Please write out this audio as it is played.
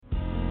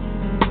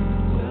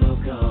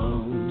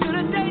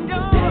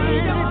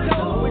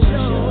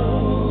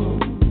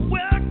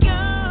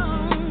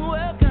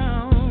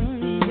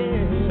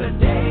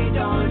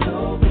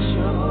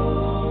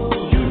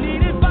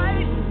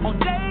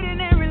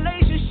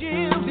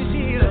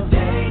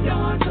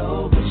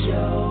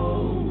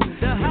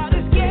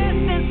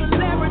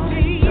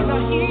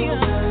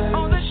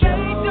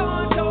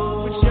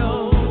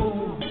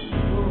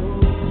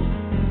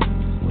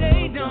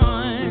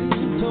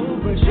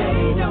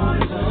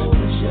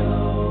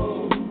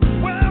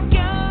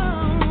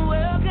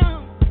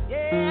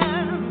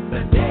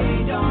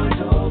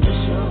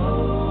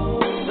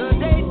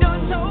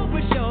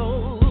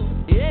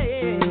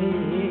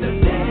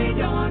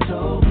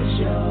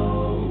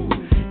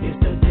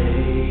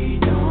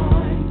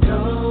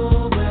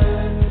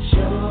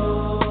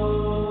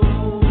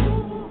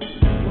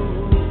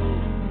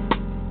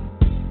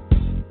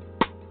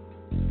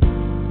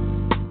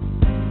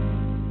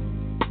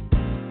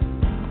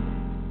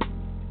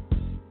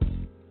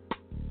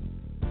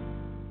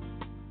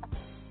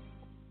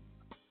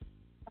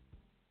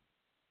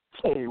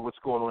Hey, what's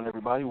going on,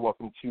 everybody?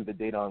 Welcome to the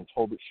Dedan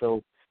Tolbert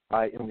Show.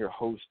 I am your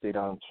host,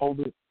 Dedan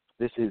Tolbert.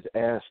 This is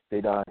Ask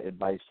Dedan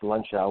Advice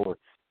Lunch Hour,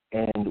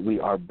 and we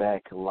are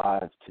back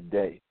live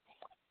today.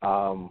 I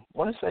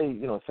want to say,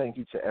 thank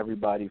you to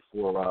everybody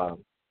for, all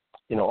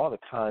the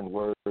kind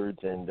words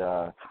and,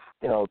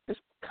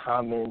 just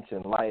comments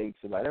and likes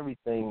about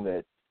everything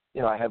that,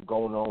 I have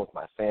going on with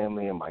my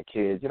family and my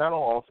kids. I don't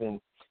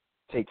often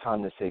take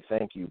time to say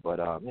thank you, but,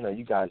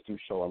 you guys do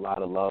show a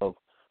lot of love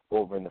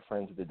over in the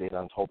Friends of the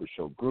Dedan Tolbert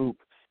Show group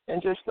and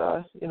just,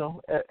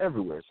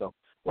 everywhere. So I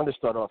wanted to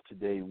start off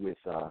today with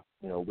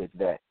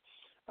that.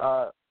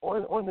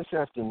 On this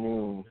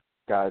afternoon,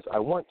 guys, I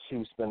want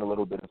to spend a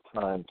little bit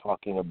of time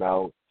talking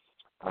about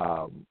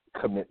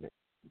commitment.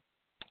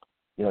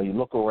 You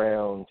look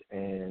around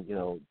and,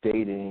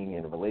 dating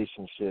and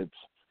relationships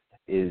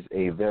is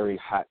a very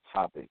hot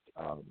topic.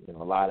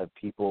 A lot of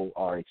people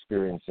are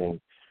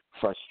experiencing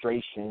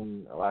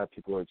frustration. A lot of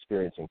people are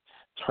experiencing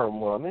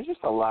turmoil. There's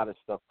just a lot of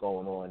stuff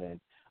going on,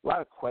 and a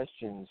lot of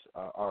questions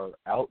are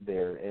out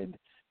there, and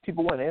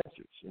people want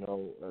answers,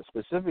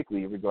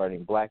 specifically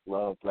regarding black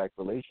love, black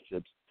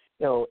relationships,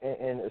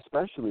 and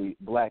especially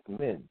black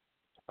men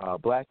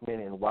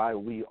and why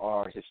we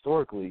are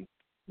historically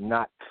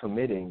not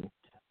committing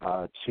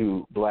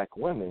to black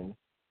women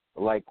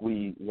like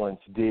we once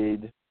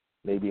did,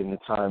 maybe in the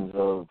times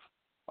of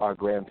our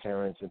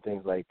grandparents and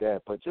things like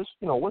that. But just,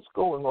 what's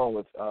going on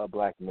with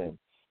black men,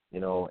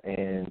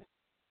 and,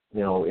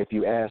 if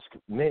you ask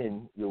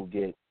men, you'll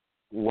get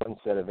one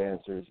set of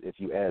answers. If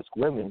you ask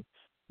women,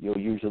 you'll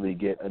usually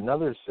get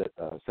another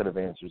set of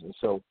answers. And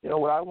so,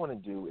 what I want to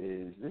do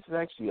is, this is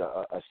actually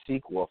a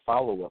sequel, a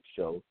follow-up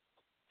show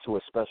to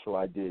a special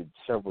I did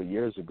several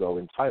years ago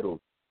entitled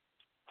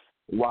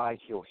Why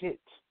He'll Hit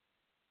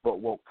But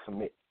Won't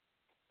Commit.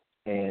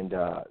 And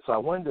so I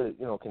wanted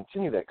to,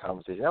 continue that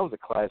conversation. That was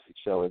a classic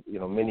show,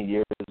 many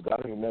years ago.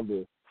 I don't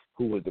remember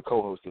who was the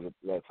co-host at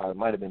that time. It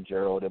might have been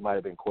Gerald. It might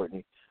have been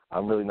Courtney.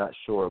 I'm really not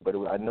sure. But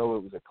I know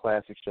it was a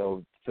classic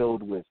show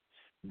filled with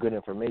good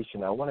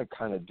information. I want to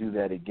kind of do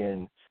that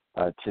again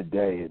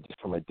today, just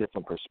from a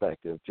different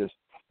perspective, just,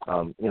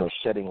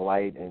 shedding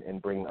light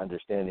and bringing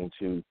understanding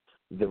to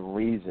the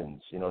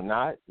reasons,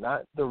 not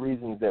the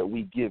reasons that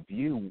we give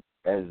you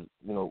as,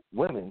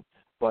 women,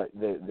 but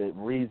the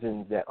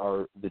reasons that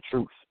are the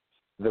truth,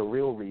 the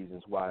real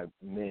reasons why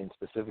men,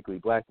 specifically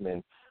black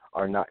men,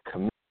 are not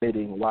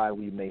committing, why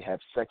we may have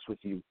sex with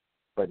you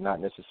but not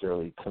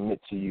necessarily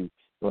commit to you.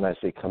 When I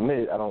say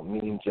commit, I don't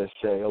mean just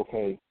say,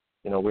 okay,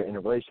 we're in a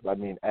relationship. I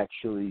mean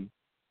actually,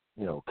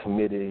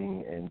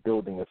 committing and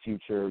building a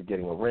future,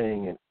 getting a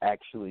ring, and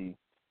actually,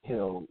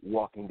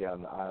 walking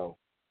down the aisle,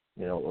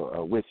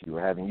 with you,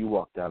 or having you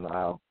walk down the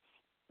aisle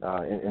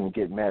and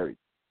get married.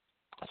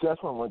 So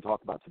that's what I want to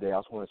talk about today. I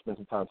also want to spend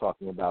some time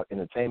talking about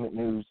entertainment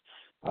news.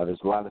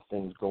 There's a lot of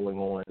things going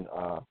on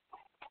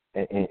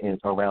in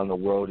around the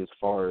world as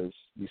far as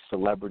these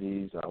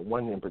celebrities.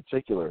 One in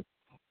particular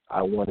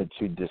I wanted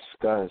to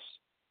discuss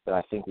that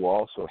I think will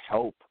also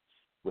help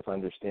with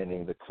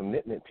understanding the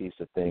commitment piece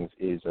of things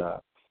is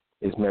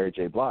Mary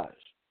J. Blige.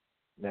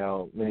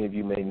 Now, many of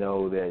you may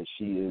know that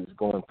she is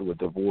going through a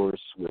divorce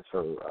with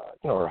her,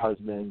 her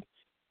husband,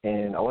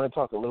 and I want to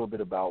talk a little bit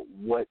about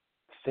what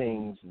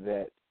things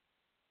that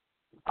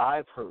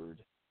I've heard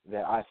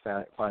that I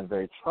find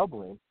very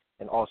troubling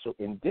and also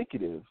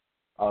indicative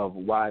of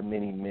why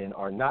many men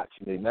are not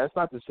committed. Now, that's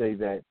not to say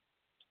that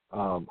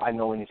I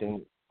know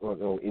anything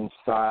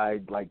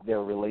inside like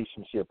their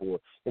relationship or,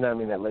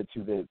 that led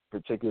to the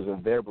particulars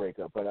of their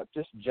breakup. But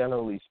just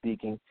generally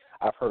speaking,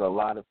 I've heard a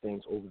lot of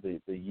things over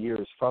the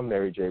years from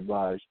Mary J.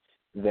 Blige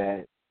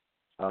that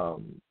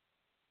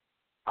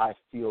I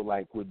feel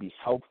like would be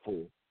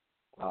helpful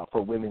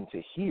for women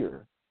to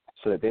hear,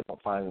 so that they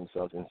don't find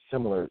themselves in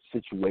similar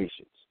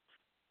situations.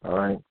 All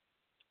right.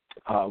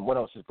 What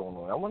else is going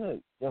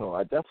on?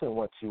 I definitely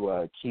want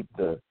to keep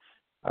the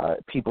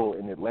people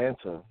in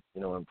Atlanta,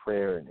 in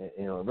prayer,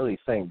 and really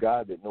thank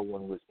God that no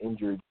one was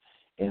injured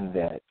in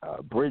that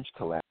bridge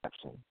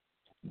collapsing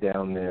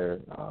down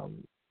there.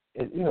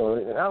 And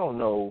I don't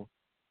know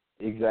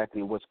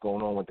exactly what's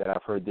going on with that.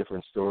 I've heard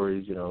different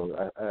stories.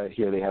 I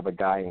hear they have a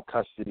guy in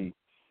custody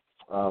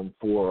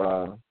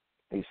for.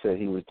 They said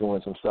he was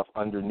doing some stuff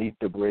underneath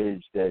the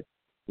bridge that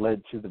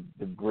led to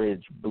the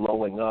bridge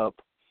blowing up.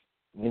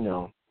 I mean,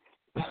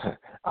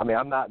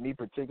 I'm not I'm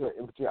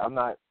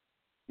not,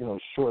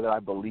 sure that I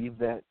believe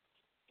that.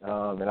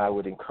 And I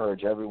would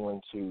encourage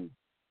everyone to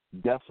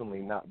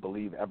definitely not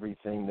believe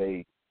everything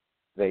they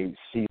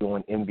see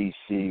on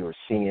NBC or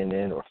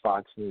CNN or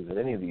Fox News or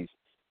any of these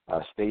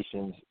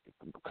stations,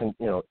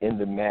 in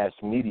the mass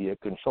media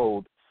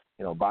controlled,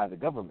 by the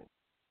government.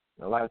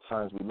 And a lot of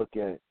times we look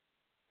at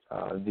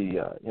we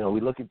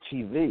look at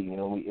TV,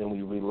 and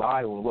we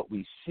rely on what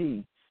we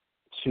see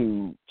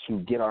to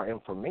get our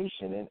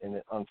information,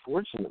 and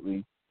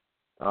unfortunately,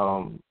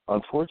 the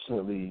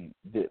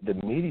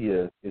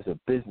media is a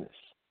business.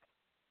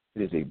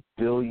 It is a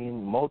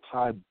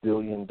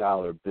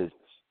multi-billion-dollar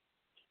business.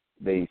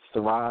 They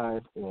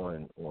thrive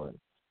on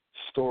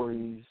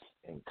stories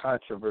and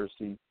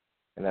controversy,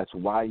 And that's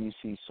why you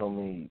see so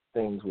many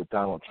things with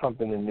Donald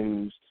Trump in the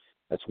news.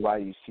 That's why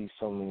you see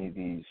so many of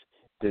these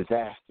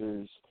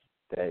disasters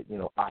that,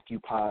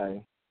 occupy,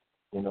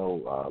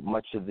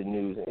 much of the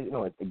news.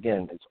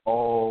 Again, it's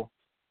all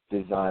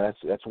designed.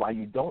 That's why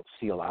you don't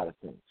see a lot of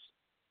things,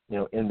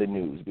 in the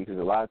news, because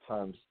a lot of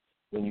times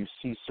when you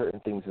see certain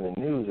things in the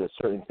news or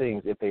certain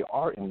things, if they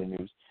are in the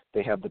news,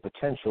 they have the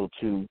potential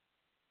to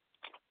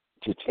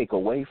take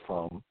away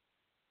from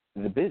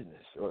the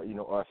business or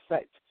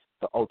affect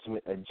the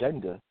ultimate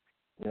agenda,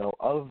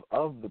 of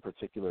the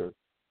particular,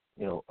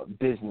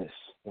 business,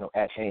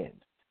 at hand.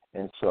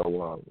 And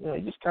so,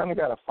 you just kind of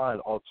got to find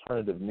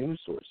alternative news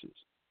sources,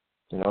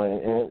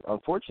 and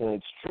unfortunately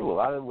it's true. A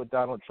lot of what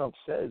Donald Trump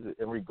says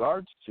in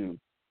regards to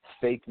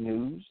fake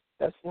news,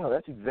 that's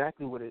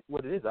exactly what it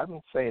is. I've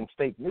been saying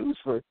fake news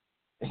for,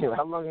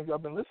 how long have y'all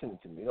been listening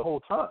to me? The whole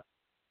time.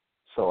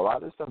 So a lot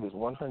of this stuff is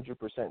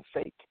 100%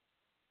 fake.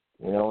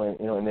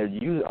 And they're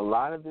using a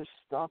lot of this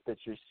stuff that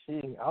you're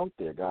seeing out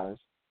there, guys.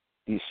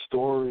 These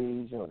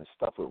stories, the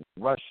stuff with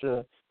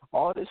Russia,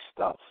 all this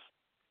stuff.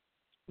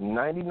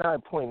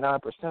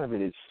 99.9% of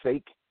it is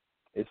fake.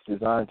 It's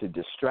designed to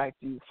distract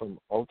you from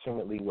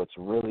ultimately what's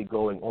really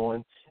going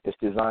on. It's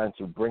designed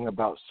to bring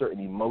about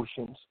certain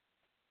emotions,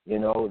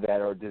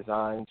 that are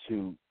designed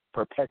to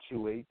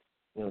perpetuate,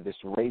 this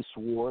race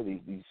war,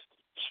 these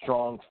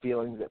strong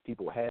feelings that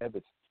people have.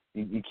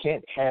 You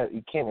can't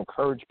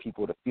encourage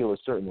people to feel a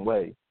certain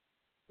way,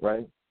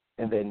 right?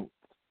 And then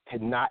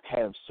to not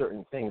have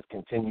certain things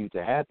continue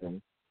to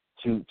happen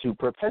to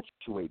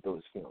perpetuate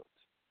those feelings,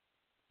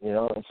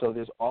 And so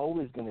there's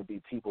always going to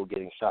be people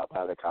getting shot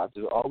by the cops.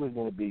 There's always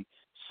going to be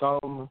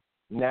some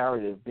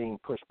narrative being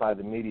pushed by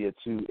the media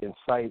to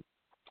incite,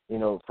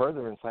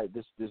 further incite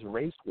this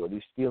race war,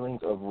 these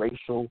feelings of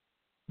racial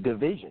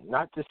division.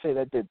 Not to say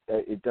that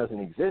it doesn't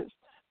exist,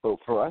 but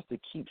for us to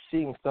keep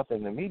seeing stuff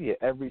in the media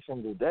every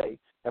single day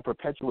that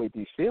perpetuate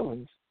these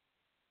feelings,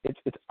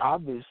 it's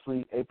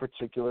obviously a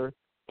particular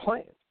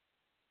plan.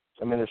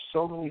 I mean, there's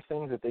so many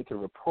things that they can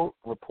report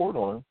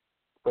on,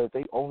 but if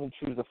they only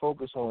choose to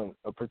focus on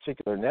a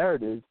particular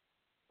narrative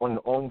on an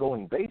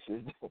ongoing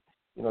basis,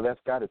 that's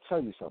got to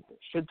tell you something,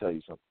 should tell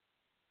you something.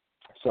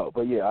 So,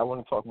 but yeah, I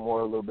want to talk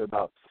more a little bit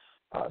about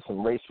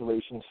some race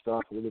relations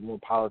stuff, a little bit more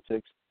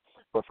politics.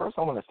 But first,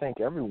 I want to thank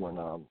everyone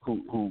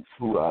who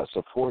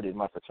supported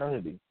my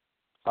fraternity,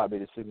 Phi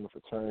Beta Sigma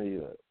fraternity,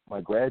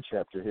 my grad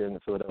chapter here in the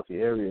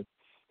Philadelphia area.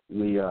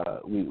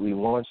 We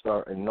launched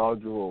our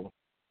inaugural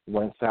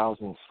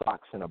 1,000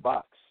 Socks in a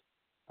Box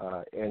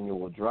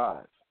annual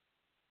drive,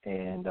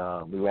 and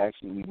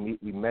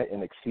we met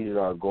and exceeded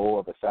our goal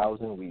of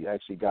 1,000. We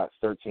actually got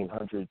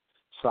 1,300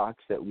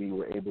 socks that we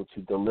were able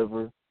to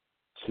deliver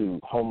to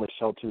homeless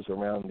shelters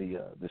around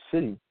the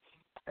city.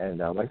 And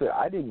like I said,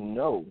 I didn't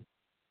know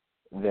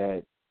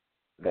that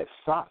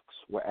socks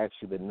were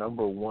actually the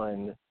number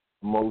one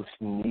most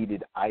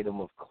needed item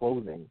of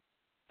clothing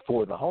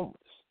for the homeless.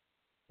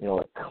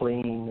 A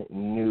clean,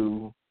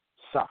 new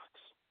socks.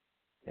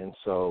 And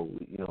so,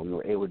 we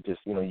were able to just,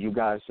 you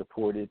guys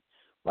supported.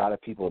 A lot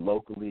of people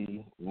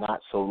locally, not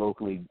so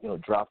locally,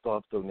 dropped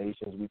off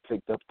donations. We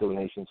picked up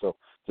donations. So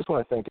just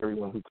want to thank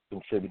everyone who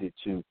contributed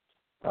to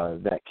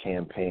that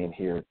campaign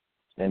here.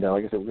 And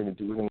like I said, we're going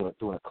to be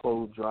doing a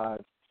clothes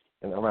drive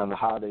and around the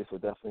holidays. So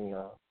definitely,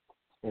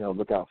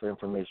 look out for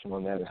information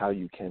on that and how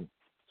you can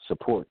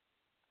support.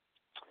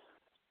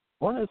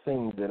 One of the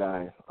things that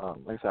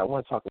like I said, I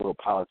want to talk a little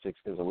politics.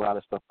 There's a lot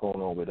of stuff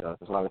going on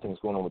there's a lot of things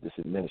going on with this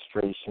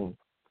administration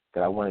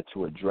that I wanted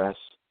to address.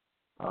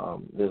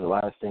 There's a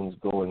lot of things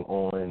going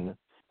on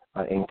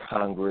in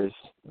Congress.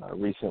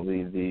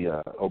 Recently,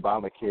 the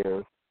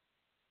Obamacare,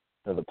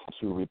 the plan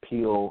to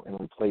repeal and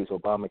replace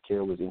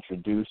Obamacare was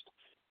introduced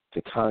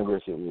to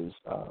Congress. It was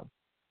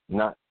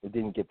it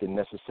didn't get the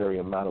necessary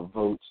amount of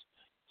votes,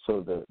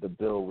 so the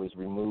bill was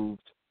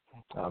removed.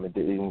 It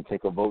didn't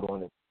take a vote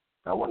on it.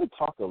 I want to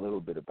talk a little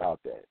bit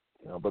about that,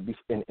 but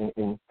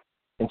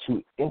and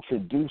to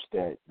introduce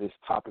this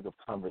topic of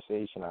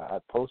conversation, I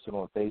posted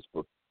on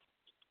Facebook,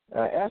 and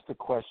I asked a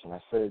question. I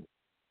said,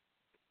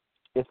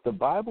 if the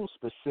Bible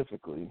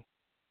specifically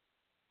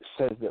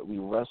says that we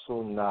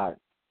wrestle not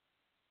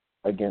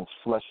against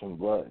flesh and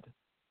blood,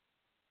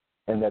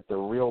 and that the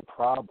real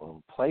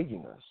problem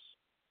plaguing us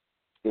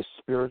is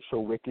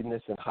spiritual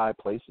wickedness in high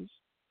places,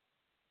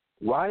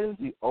 why is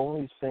the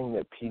only thing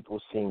that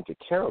people seem to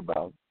care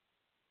about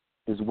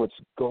is what's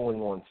going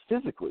on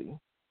physically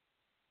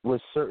with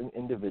certain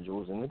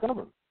individuals in the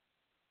government?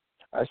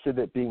 I said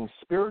that being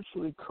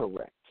spiritually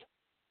correct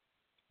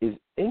is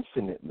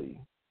infinitely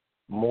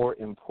more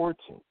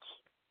important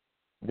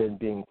than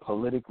being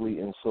politically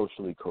and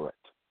socially correct.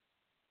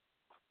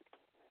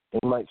 And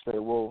you might say,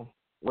 well,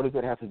 what does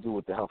that have to do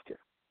with the healthcare?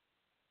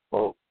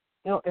 Well,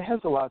 it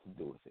has a lot to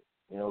do with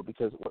it,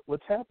 because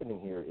what's happening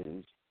here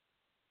is,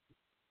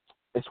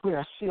 it's weird.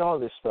 I see all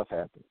this stuff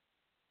happen,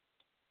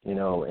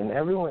 and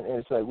everyone,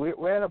 it's like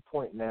we're at a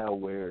point now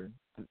where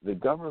the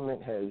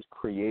government has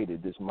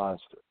created this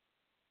monster,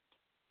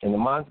 and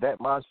that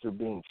monster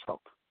being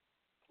Trump,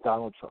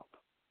 Donald Trump.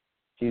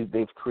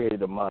 they've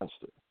created a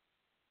monster.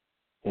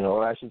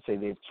 Or I should say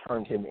they've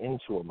turned him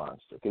into a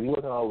monster. Because he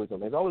wasn't always,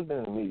 he's always been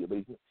in the media, but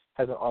he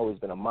hasn't always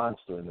been a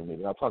monster in the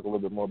media. I'll talk a little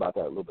bit more about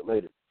that a little bit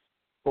later.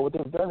 But what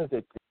they've done is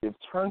they've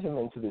turned him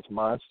into this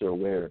monster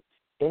where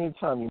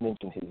anytime you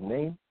mention his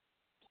name,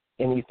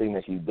 anything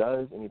that he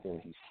does, anything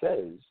that he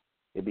says,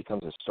 it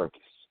becomes a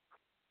circus.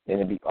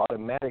 And it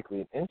automatically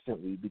and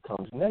instantly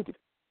becomes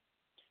negative.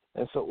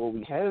 And so what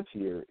we have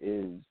here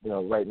is,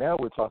 right now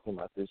we're talking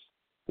about this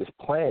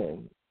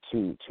plan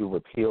to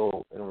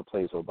repeal and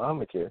replace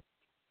Obamacare,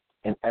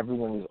 and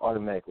everyone is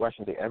automatic. Well, I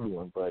shouldn't say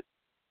everyone, but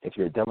if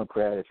you're a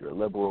Democrat, if you're a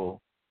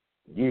liberal,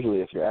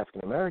 usually if you're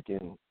African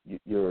American,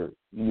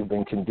 you've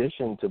been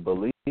conditioned to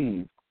believe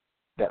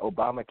that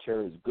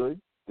Obamacare is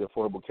good, the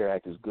Affordable Care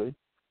Act is good,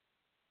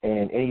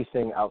 and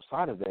anything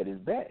outside of that is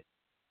bad,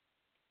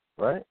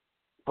 right?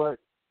 But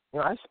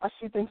I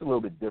see things a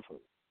little bit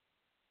differently,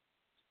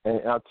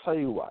 and I'll tell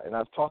you why. And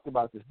I've talked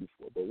about this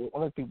before, but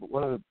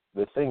one of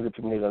the things that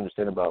people need to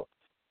understand about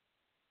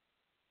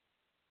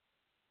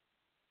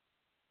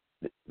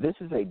this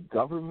is a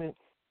government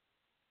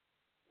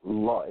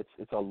law.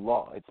 It's a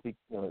law.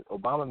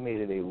 Obama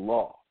made it a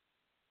law,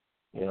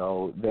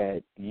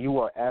 that you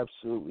are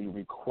absolutely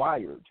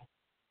required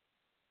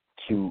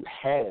to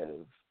have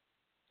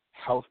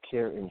health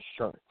care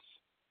insurance,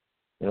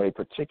 a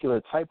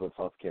particular type of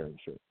health care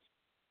insurance.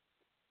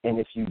 And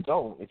if you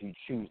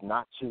choose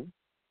not to,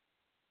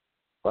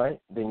 right,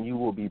 then you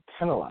will be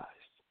penalized.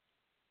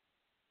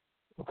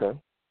 Okay?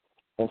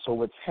 And so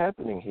what's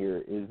happening here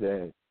is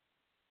that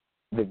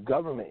the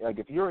government, like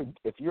if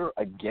you're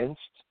against,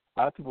 a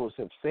lot of people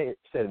have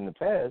said in the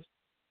past,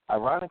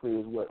 ironically,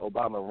 is what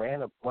Obama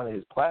ran up one of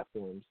his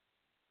platforms.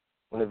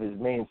 One of his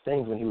main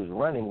things when he was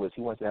running was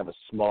he wants to have a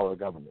smaller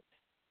government.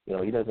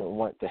 He doesn't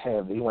want to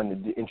have. He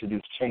wanted to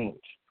introduce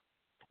change,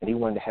 and he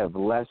wanted to have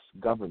less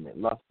government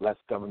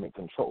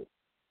control.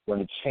 He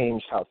wanted to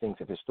change how things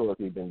have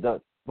historically been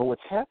done. But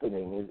what's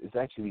happening is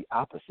actually the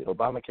opposite.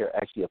 Obamacare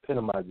actually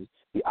epitomizes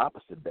the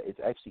opposite of that. It's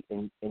actually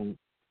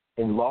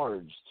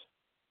enlarged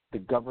the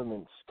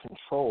government's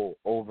control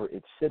over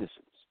its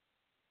citizens.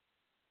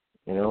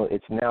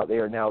 It's now they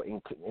are now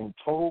in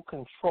total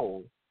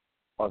control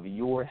of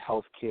your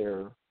health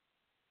care,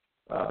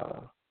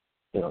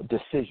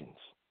 decisions.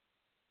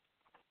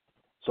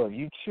 So if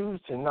you choose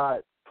to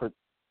not,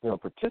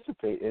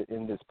 participate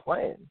in this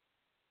plan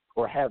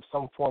or have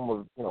some form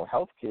of,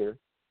 health care,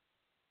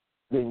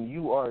 then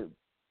you are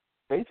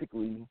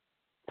basically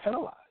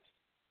penalized.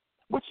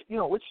 Which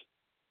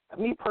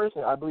me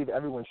personally, I believe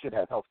everyone should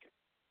have health care.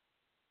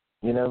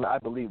 I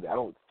believe that. I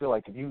don't feel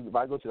like if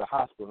I go to the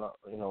hospital,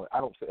 I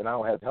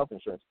don't have health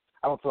insurance,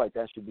 I don't feel like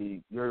that should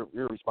be your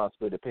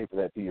responsibility to pay for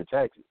that through your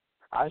taxes.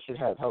 I should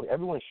have health.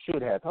 Everyone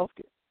should have health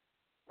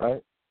care,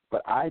 right?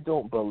 But I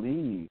don't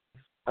believe.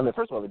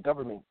 First of all, the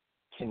government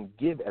can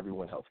give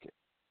everyone health care.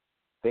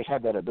 They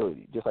have that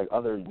ability, just like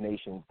other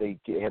nations. They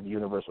have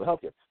universal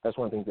health care. That's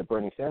one of the things that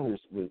Bernie Sanders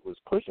was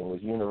pushing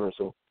was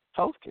universal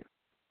health care.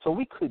 So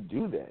we could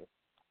do that.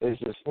 It's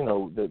just,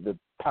 the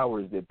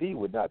powers that be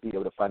would not be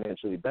able to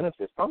financially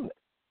benefit from that.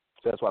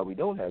 So that's why we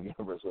don't have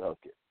universal health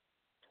care.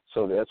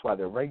 So that's why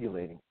they're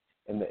regulating.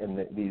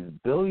 And these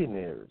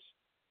billionaires,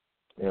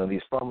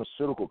 these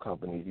pharmaceutical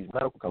companies, these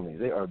medical companies,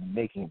 they are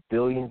making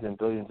billions and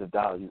billions of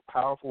dollars. These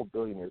powerful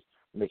billionaires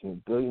are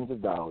making billions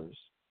of dollars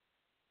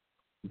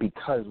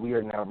because we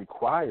are now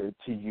required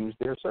to use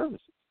their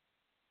services.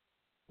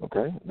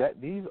 Okay?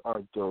 These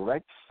are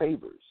direct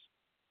favors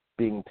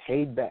being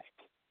paid back,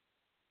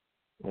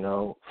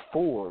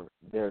 for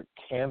their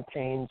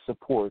campaign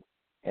support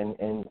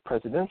and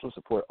presidential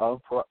support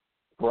of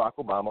Barack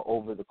Obama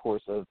over the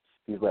course of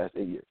these last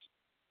 8 years.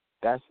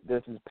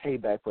 This is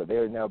payback for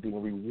they're now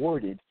being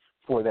rewarded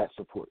for that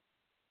support.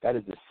 That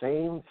is the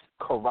same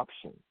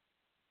corruption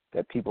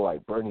that people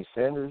like Bernie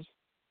Sanders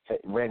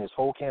ran his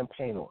whole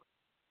campaign on.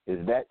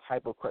 Is that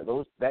type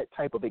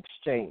of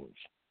exchange,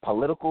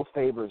 political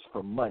favors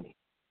for money.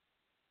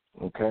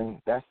 Okay,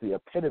 that's the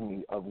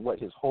epitome of what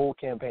his whole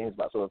campaign is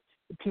about. So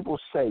if people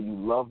say you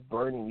love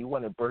Bernie, you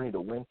wanted Bernie to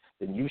win,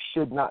 then you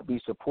should not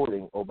be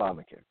supporting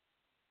Obamacare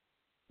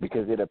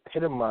because it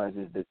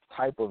epitomizes the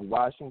type of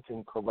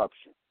Washington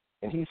corruption.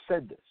 And he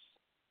said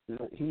this.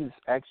 He's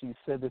actually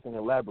said this and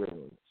elaborated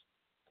on this.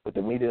 But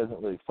the media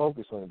doesn't really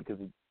focus on it because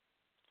it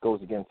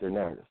goes against their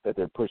narrative that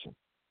they're pushing.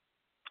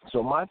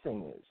 So my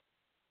thing is,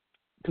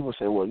 people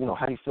say, well,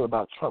 how do you feel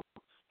about Trump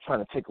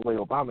trying to take away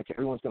Obamacare?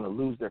 Everyone's going to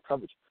lose their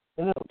coverage.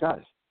 No,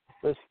 guys,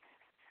 listen,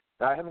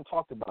 I haven't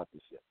talked about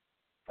this yet.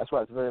 That's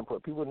why it's very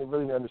important. People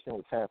really need to understand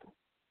what's happening.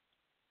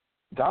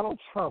 Donald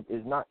Trump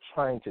is not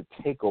trying to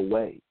take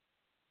away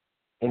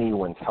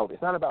anyone's health.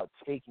 It's not about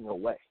taking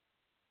away.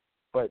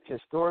 But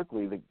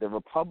historically, the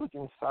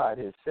Republican side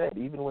has said,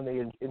 even when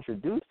they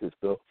introduced this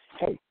bill,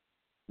 hey,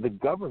 the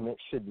government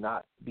should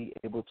not be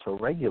able to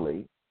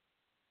regulate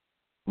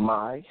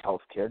my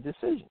health care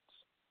decisions.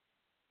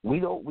 We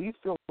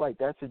feel like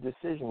that's a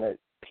decision that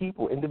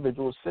people,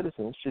 individual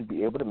citizens, should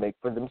be able to make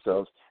for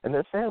themselves and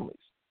their families.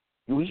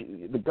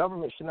 The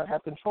government should not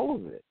have control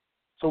of it.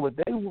 So what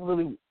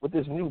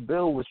this new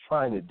bill was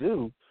trying to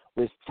do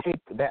was take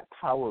that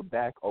power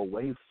back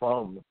away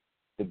from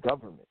the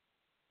government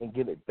and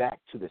give it back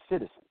to the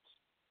citizens.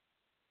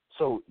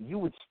 So you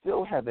would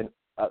still have and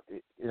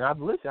I've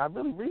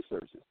really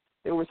researched it.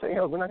 They were saying,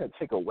 we're not going to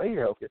take away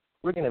your health care.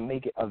 We're going to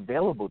make it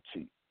available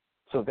to you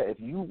so that if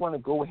you want to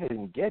go ahead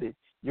and get it,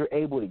 you're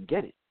able to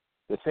get it.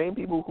 The same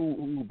people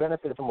who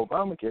benefited from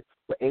Obamacare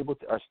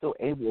are still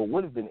able or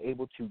would have been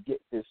able to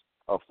get this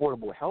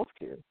affordable health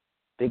care.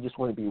 They just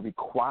want to be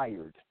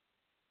required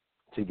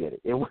to get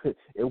it. You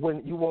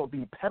won't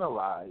be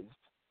penalized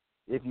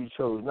if you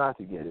chose not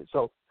to get it.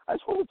 So I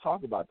just want to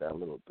talk about that a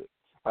little bit.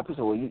 People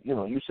say,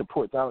 well, you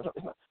support Donald Trump.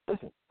 It's not,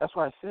 listen, that's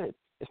why I said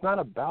it's not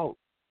about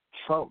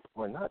Trump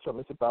or not Trump.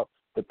 It's about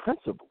the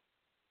principle.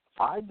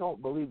 I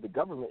don't believe the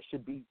government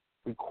should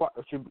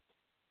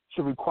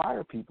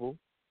require people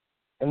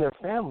and their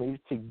families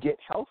to get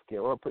health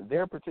care or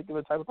their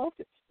particular type of health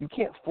care. You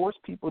can't force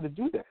people to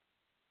do that.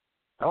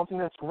 I don't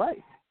think that's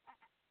right.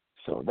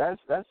 So that's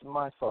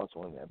my thoughts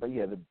on that. But,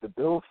 yeah, the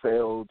bill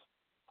failed,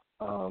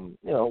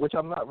 which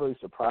I'm not really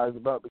surprised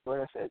about because,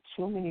 like I said,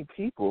 too many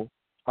people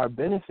are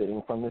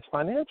benefiting from this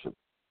financially.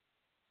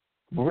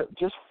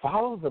 Just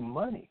follow the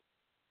money.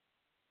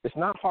 It's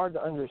not hard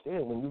to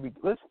understand when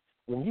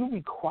you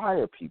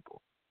require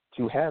people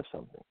to have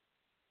something.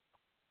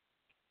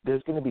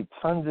 There's going to be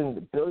tons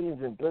and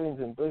billions and billions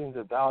and billions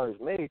of dollars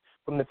made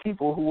from the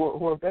people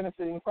who are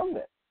benefiting from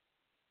that.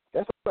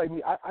 That's like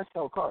me. I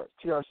sell cars,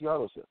 TRC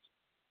Auto Sales.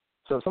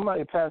 So if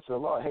somebody passes a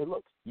law, hey,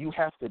 look, you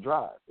have to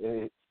drive,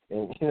 and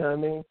you know what I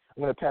mean.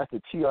 I'm going to pass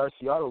the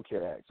TRC Auto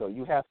Care Act, so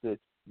you have to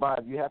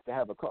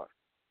have a car.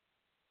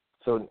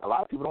 So a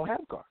lot of people don't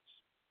have cars,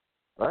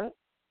 right?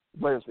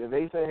 But if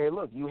they say, hey,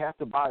 look, you have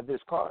to buy this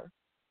car,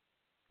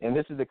 and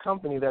this is the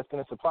company that's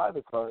going to supply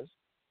the cars,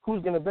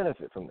 who's going to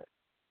benefit from that?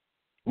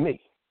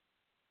 Me,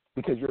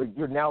 because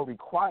you're now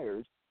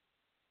required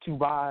to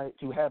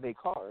have a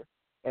car,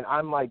 and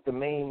I'm like the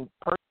main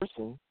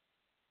person,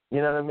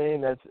 you know what I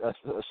mean, that's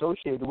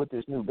associated with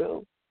this new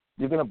bill.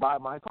 You're going to buy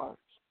my cars.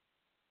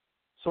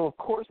 So of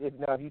course, if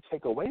you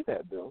take away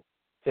that bill,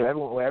 say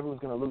everyone's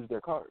going to lose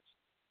their cars.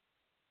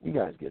 You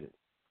guys get it.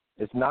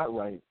 It's not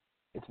right.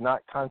 It's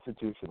not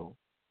constitutional.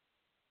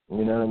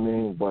 You know what I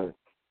mean? But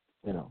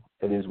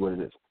it is what it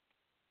is.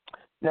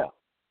 Now,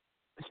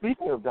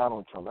 speaking of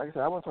Donald Trump, like I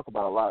said, I want to talk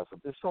about a lot of stuff.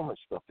 There's so much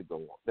stuff to go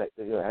on that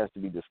has to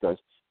be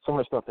discussed. So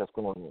much stuff that's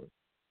going on.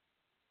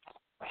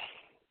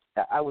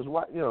 I was,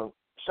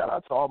 shout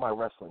out to all my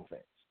wrestling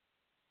fans.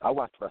 I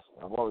watch wrestling.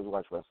 I've always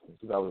watched wrestling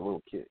since I was a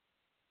little kid.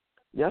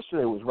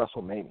 Yesterday was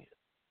WrestleMania.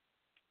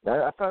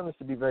 Now, I found this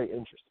to be very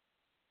interesting.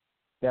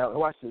 Now,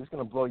 watch this. It's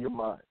going to blow your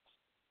minds.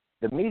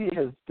 The media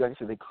has, like I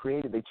said,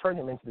 they turned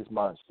him into this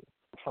monster.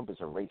 Trump is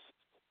a racist.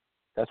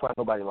 That's why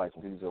nobody likes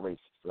him, because he's a racist,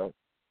 right?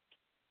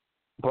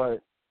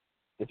 But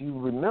if you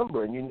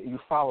remember and you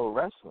follow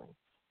wrestling,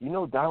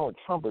 Donald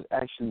Trump was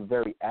actually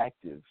very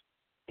active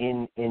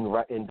in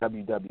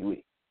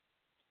WWE.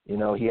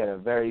 He had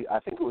I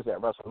think it was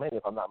at WrestleMania,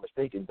 if I'm not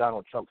mistaken,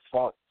 Donald Trump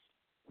fought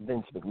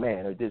Vince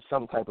McMahon or did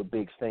some type of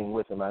big thing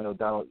with him. I know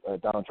Donald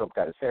Trump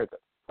got his hair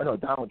cut. I know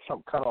Donald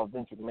Trump cut off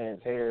Vince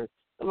McMahon's hair. It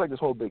was like this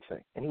whole big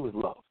thing, and he was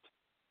loved.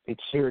 They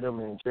cheered him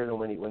when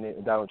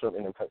Donald Trump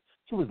ended up.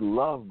 He was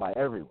loved by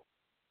everyone,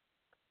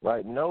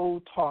 right?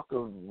 No talk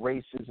of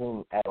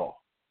racism at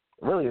all,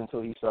 really,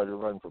 until he started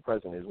running for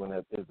president. Is when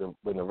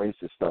the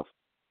racist stuff,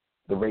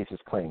 the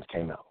racist claims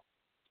came out.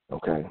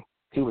 Okay,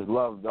 he was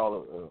loved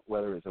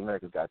whether it's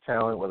America's Got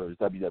Talent, whether it's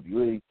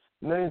WWE.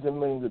 Millions and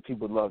millions of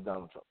people love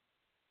Donald Trump.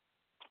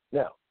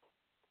 Now,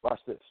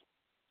 watch this.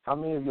 How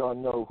many of y'all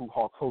know who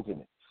Hulk Hogan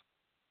is?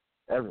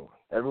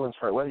 Everyone's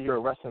heard. Whether you're a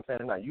wrestling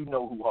fan or not, you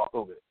know who Hulk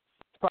Hogan is.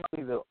 He's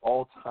probably the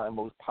all-time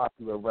most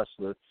popular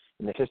wrestler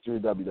in the history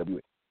of WWE,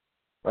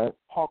 right?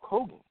 Hulk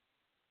Hogan,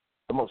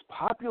 the most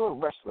popular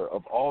wrestler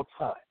of all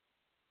time,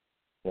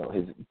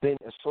 has been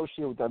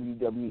associated with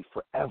WWE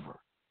forever,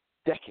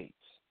 decades.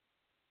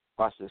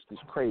 Watch this.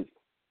 It's crazy.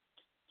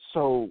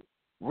 So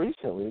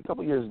recently, a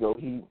couple years ago,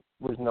 he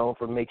was known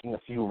for making a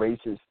few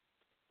racist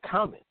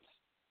comments,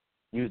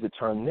 used the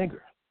term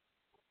nigger,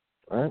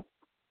 right?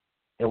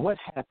 And what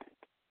happened?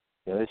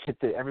 This hit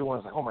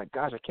everyone's like, oh my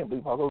gosh, I can't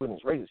believe Hulk Hogan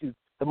is racist. He's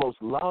the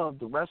most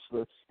loved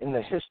wrestler in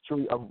the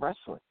history of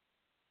wrestling.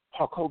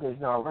 Hulk Hogan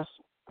is now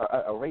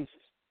a racist.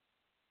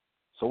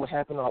 So what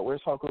happened?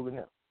 Where's Hulk Hogan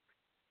now?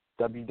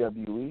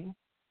 WWE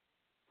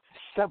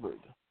severed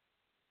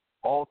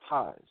all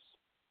ties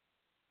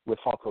with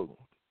Hulk Hogan.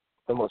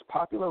 The most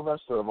popular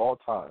wrestler of all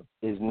time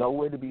is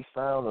nowhere to be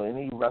found on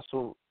any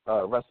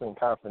wrestling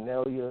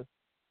paraphernalia,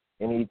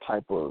 any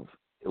type of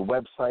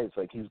websites.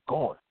 Like, he's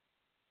gone.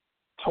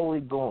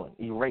 Totally gone.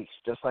 Erased,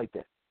 just like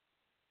that.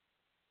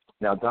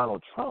 Now,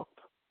 Donald Trump,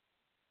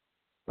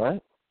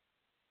 right,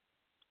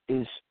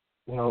 is,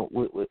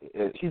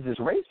 he's this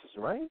racist,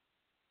 right?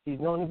 He's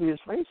known to be this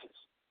racist.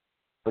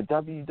 But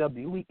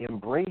WWE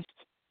embraced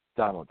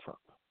Donald Trump.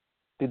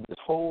 Did this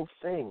whole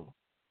thing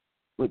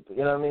with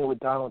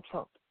Donald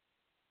Trump.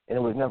 And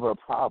it was never a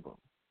problem.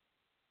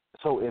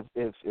 So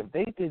if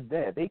they did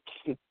that, they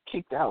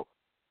kicked out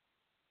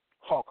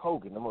Hulk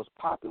Hogan, the most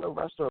popular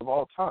wrestler of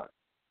all time,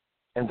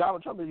 and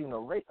Donald Trump is even a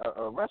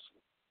wrestler.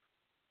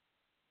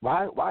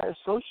 Why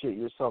associate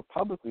yourself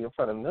publicly in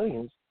front of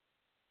millions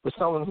with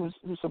someone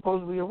who's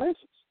supposedly a racist?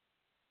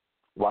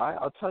 Why?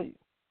 I'll tell you.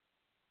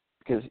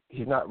 Because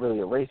he's not really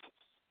a racist.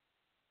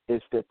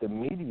 It's that the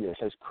media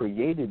has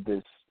created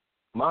this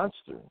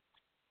monster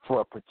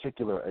for a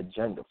particular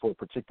agenda, for a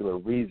particular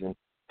reason,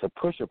 to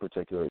push a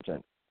particular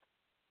agenda.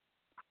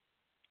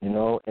 You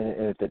know,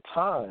 and at the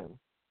time,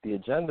 the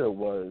agenda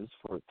was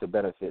to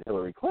benefit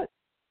Hillary Clinton,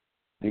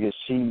 because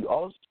she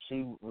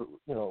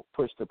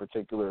pushed a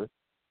particular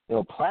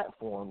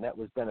platform that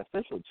was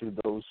beneficial to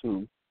those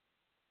who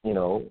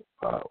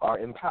are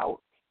in power,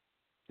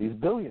 these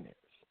billionaires.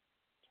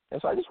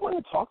 And so I just want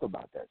to talk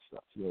about that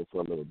stuff,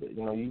 for a little bit.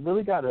 You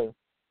really got to,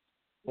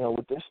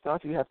 with this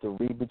stuff, you have to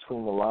read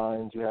between the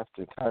lines. You have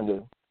to kind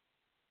of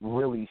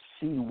really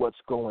see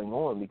what's going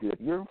on, because if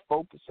you're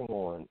focusing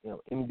on,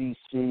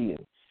 NBC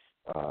and,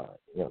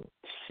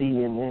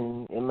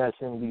 CNN,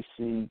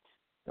 MSNBC,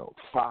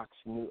 Fox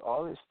News,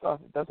 all this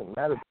stuff, it doesn't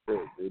matter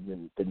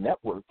the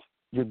network,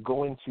 you're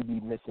going to be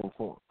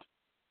misinformed.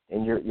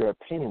 And your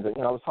opinions, I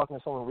was talking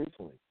to someone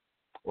recently,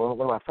 one of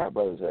my frat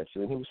brothers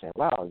actually, and he was saying,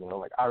 wow,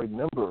 I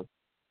remember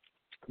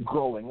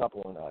growing up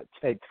on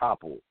Ted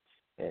Koppel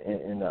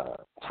and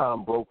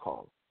Tom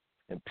Brokaw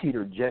and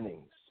Peter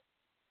Jennings,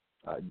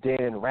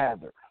 Dan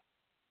Rather.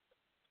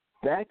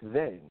 Back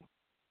then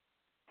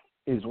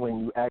is when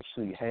you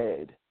actually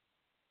had,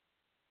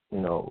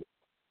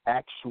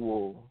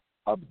 actual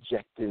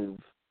objective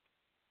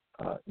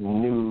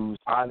news,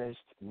 honest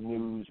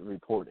news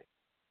reporting.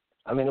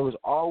 I mean, it was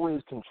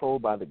always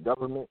controlled by the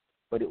government,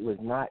 but it was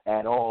not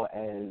at all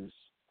as,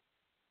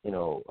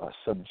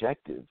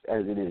 subjective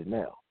as it is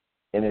now.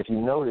 And if you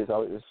notice,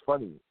 it's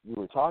funny, we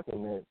were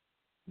talking that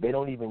they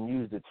don't even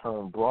use the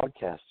term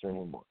broadcaster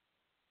anymore.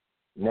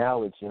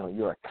 Now it's,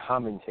 you're a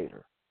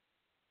commentator,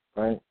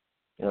 right?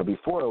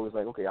 Before it was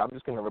like, okay, I'm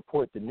just going to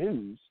report the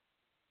news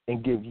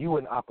and give you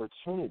an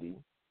opportunity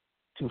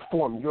to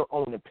form your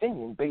own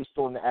opinion based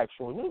on the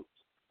actual news.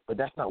 But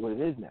that's not what it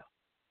is now.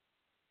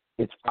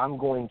 It's I'm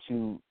going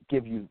to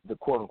give you the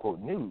quote-unquote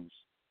news,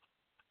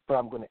 but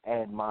I'm going to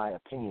add my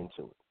opinion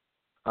to it.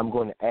 I'm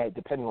going to add,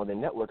 depending on the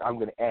network, I'm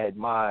going to add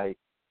my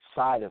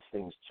side of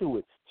things to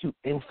it to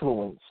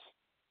influence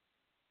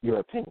your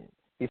opinion.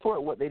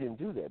 Before, they didn't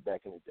do that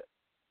back in the day.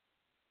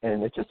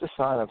 And it's just a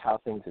sign of how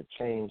things have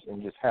changed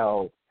and just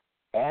how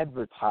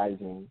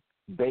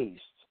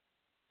advertising-based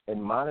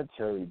and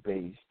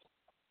monetary-based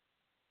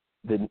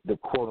the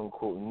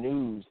quote-unquote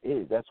news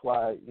is. That's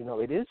why,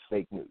 it is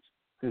fake news.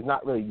 It's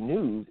not really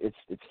news.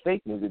 It's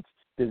fake news. It's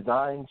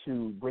designed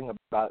to bring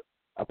about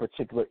a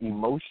particular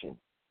emotion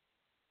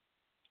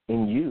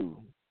in you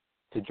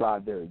to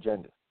drive their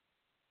agenda.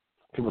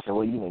 People say,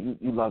 well, you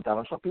love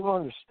Donald Trump. People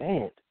don't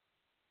understand.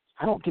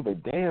 I don't give a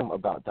damn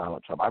about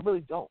Donald Trump. I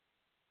really don't.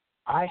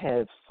 I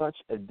have such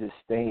a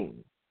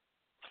disdain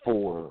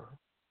for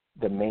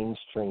the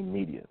mainstream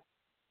media,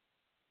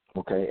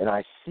 okay? And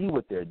I see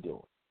what they're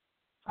doing.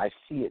 I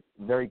see it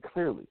very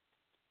clearly.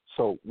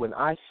 So when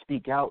I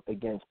speak out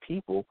against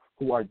people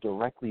who are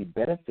directly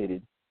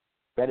benefiting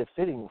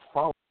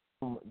from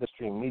the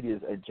stream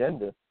media's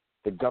agenda,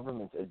 the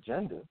government's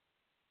agenda,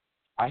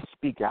 I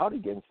speak out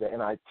against that,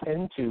 and I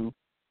tend to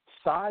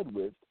side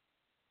with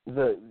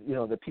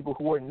the people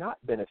who are not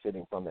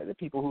benefiting from that, the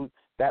people who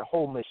that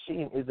whole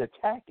machine is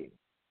attacking.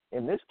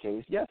 In this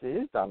case, yes, it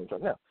is Donald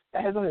Trump. Now,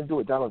 that has nothing to do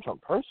with Donald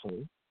Trump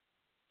personally,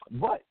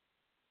 but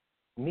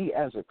me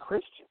as a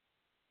Christian,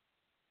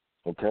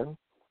 okay,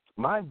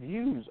 my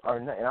views are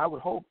not, and I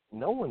would hope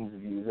no one's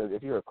views,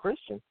 if you're a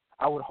Christian,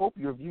 I would hope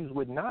your views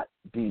would not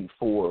be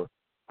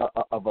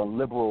of a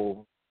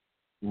liberal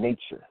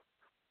nature,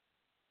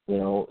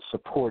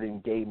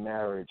 supporting gay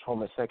marriage,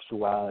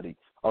 homosexuality,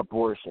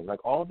 abortion,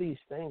 like all these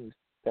things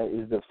that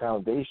is the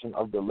foundation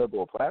of the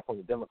liberal platform,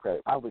 the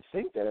Democratic. I would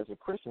think that as a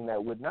Christian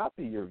that would not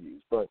be your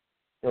views, but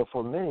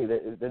for many,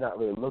 they're not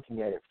really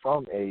looking at it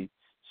from a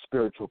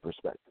spiritual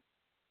perspective.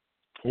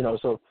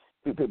 So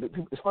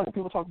it's funny,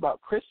 people talk about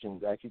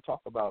Christians actually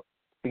talk about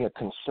being a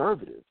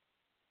conservative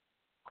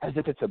as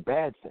if it's a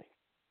bad thing,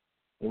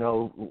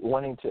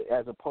 wanting to,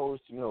 as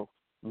opposed to,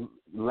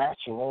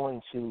 latching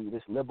on to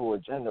this liberal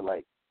agenda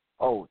like,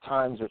 oh,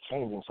 times are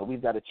changing, so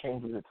we've got to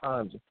change with the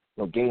times.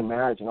 Gay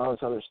marriage and all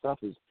this other stuff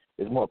is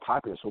more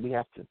popular, so we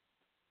have to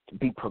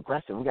be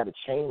progressive. We got to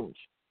change.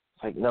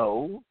 It's like,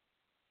 no,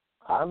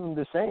 I'm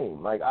the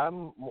same. Like I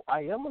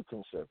am a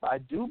conservative. I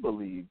do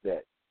believe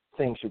that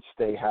things should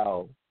stay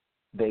how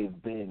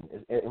they've been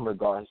in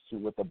regards to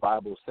what the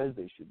Bible says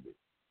they should be.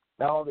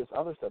 Now, all this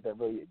other stuff that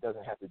really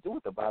doesn't have to do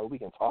with the Bible, we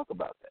can talk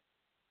about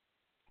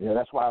that.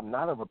 That's why I'm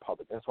not a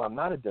Republican. That's why I'm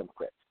not a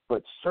Democrat.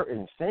 But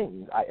certain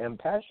things I am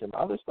passionate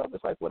about. Other stuff,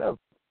 it's like whatever.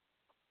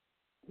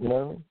 You know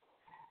what I mean?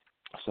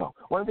 So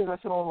one of the things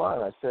I said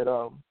online, I said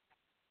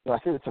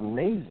it's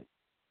amazing,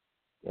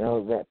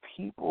 that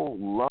people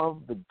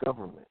love the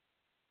government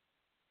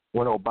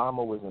when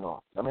Obama was in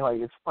office. I mean, like,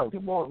 it's funny.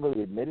 People won't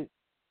really admit it,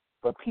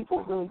 but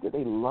people really did.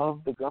 They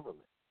love the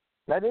government.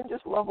 And I didn't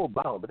just love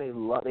Obama, but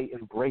they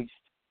embraced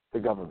the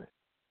government.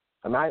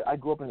 I mean, I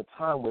grew up in a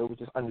time where it was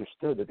just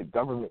understood that the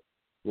government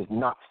was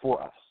not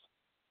for us,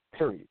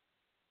 period.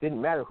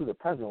 Didn't matter who the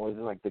president was.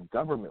 It was like the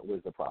government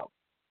was the problem.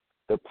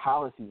 The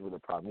policies were the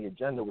problem. The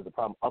agenda was the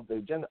problem. The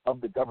agenda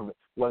of the government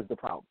was the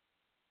problem.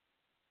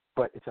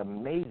 But it's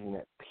amazing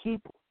that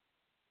people,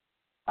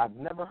 I've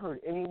never heard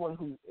anyone,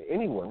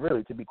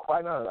 really, to be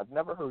quite honest, I've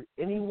never heard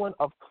anyone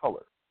of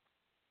color,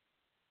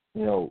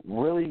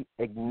 really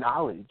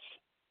acknowledge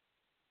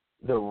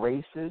the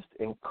racist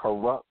and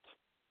corrupt,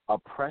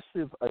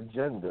 oppressive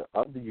agenda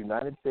of the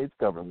United States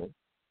government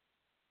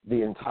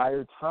the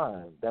entire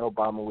time that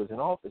Obama was in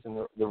office.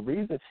 And the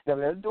reason, now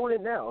they're doing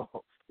it now.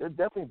 They're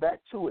definitely back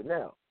to it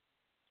now.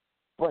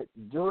 But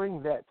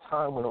during that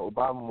time when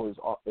Obama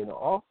was in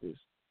office,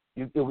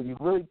 you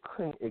really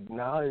couldn't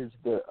acknowledge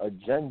the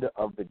agenda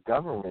of the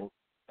government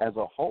as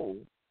a whole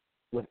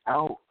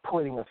without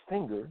pointing a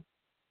finger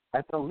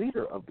at the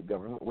leader of the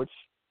government, which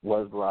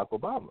was Barack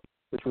Obama.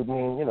 Which would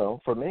mean,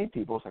 for many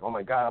people, it's like, oh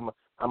my God,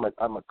 I'm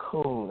a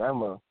coon,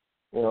 I'm a,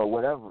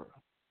 whatever.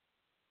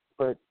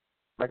 But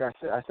like I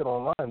said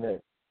online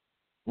that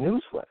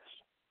newsflash.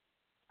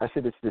 I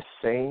said it's the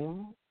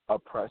same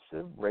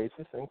oppressive,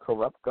 racist, and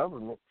corrupt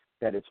government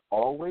that it's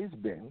always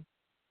been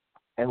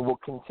and will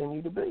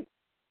continue to be.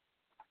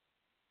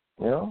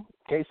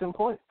 Case in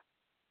point.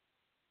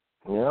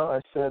 I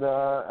said,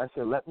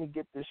 let me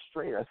get this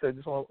straight. I said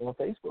this on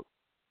Facebook.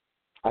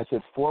 I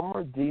said,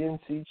 former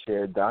DNC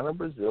chair Donna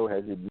Brazile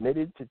has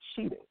admitted to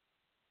cheating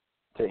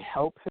to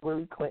help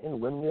Hillary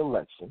Clinton win the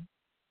election,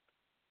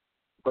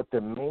 but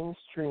the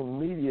mainstream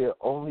media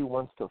only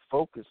wants to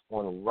focus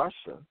on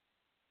Russia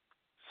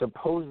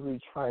supposedly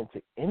trying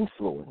to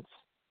influence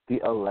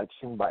the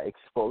election by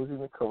exposing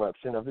the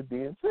corruption of the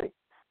DNC.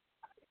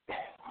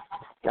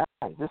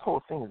 Guys, this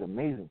whole thing is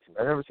amazing to me.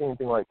 I've never seen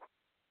anything like it.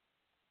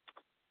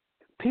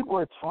 People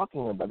are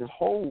talking about this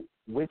whole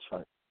witch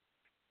hunt.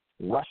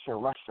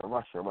 Russia.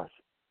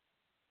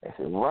 They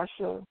said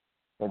Russia,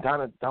 and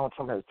Donald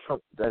Trump has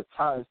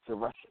ties to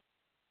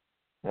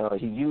Russia.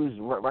 He used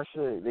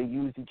Russia. They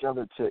used each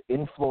other to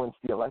influence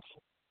the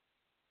election.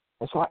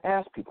 And so I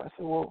asked people. I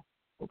said, well,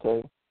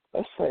 okay,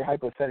 let's say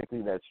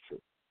hypothetically that's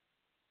true.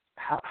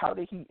 How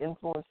did he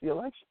influence the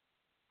election?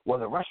 Well,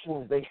 the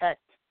Russians, they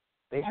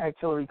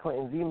hacked Hillary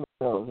Clinton's emails,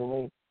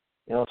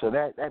 and so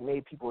that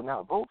made people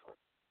not vote for her.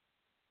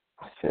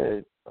 I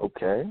said,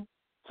 okay,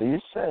 so you're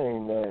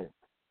saying that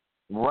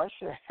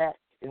Russia hacked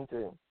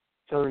into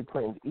Hillary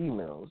Clinton's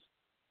emails,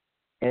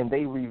 and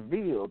they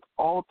revealed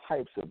all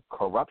types of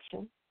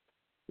corruption,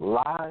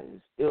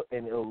 lies,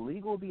 and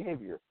illegal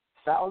behavior,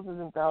 thousands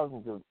and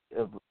thousands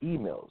of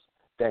emails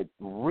that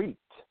reeked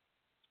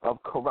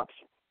of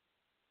corruption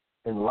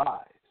and lies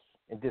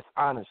and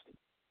dishonesty.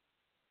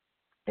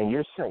 And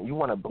you're saying you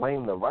want to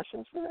blame the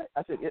Russians for that?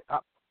 I said,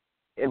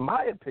 in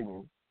my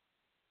opinion,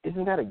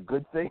 isn't that a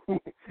good thing? You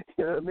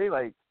know what I mean?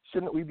 Like,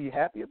 shouldn't we be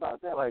happy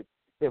about that? Like,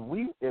 if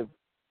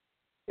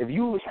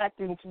you hacked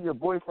into your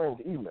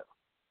boyfriend's email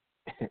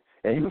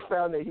and you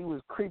found that he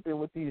was creeping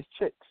with these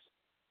chicks,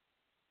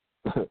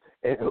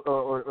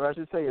 or I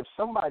should say, if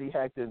somebody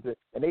hacked into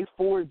and they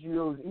forwarded you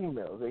those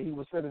emails that he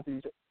was sending to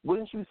you,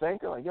 wouldn't you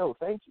thank her? Like, yo,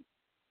 thank you.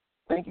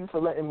 Thank you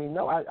for letting me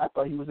know. I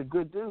thought he was a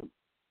good dude.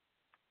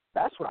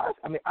 That's what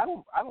I mean, I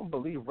don't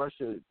believe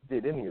Russia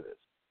did any of this.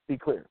 Be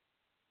clear.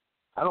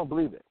 I don't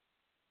believe it.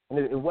 And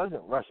it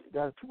wasn't Russia.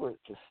 Guys, people are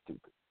just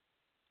stupid.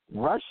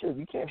 Russia,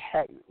 you can't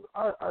hack.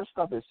 Our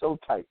stuff is so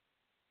tight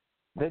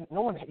that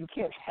you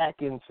can't hack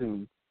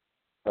into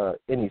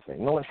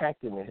anything. No one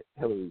hacked into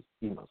Hillary's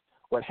emails.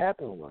 What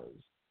happened was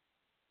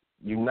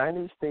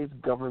United States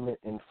government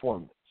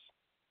informants,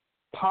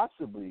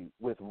 possibly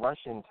with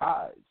Russian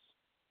ties.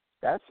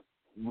 That's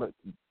what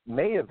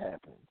may have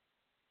happened.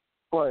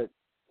 But,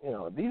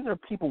 these are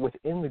people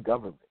within the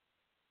government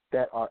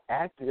that are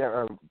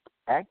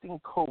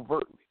acting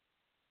covertly,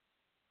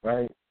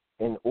 right,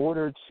 in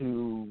order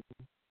to,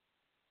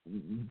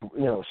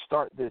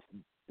 start this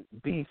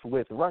beef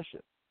with Russia.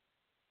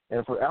 And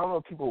I don't know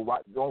if people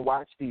don't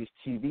watch these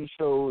TV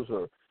shows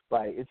or,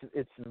 like,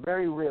 it's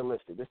very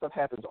realistic. This stuff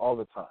happens all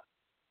the time.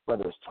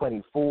 Whether it's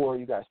 24,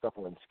 you got stuff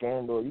on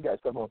Scandal, you got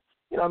stuff on,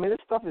 this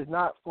stuff is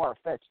not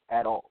far-fetched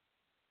at all.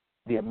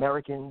 The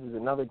Americans is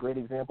another great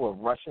example of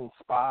Russian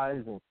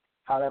spies and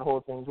how that whole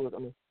thing works. I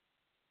mean,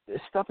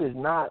 this stuff is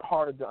not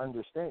hard to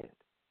understand.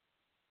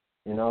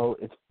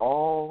 It's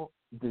all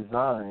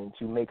designed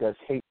to make us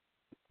hate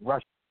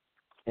Russia.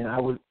 And I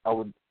would.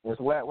 It's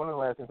one of the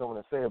last things I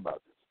want to say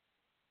about this.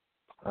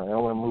 I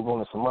want to move on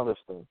to some other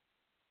stuff.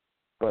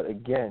 But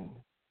again,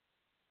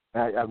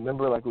 I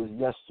remember like it was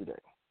yesterday.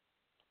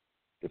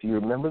 If you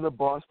remember the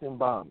Boston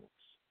bombings,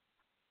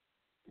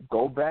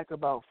 go back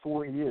about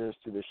 4 years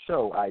to the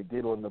show I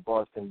did on the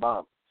Boston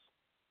bombings.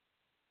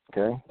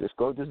 Okay? Just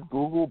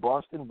Google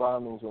Boston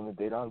bombings on the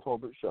Dedan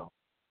Tolbert show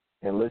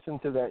and listen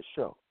to that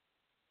show.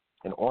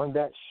 And on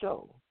that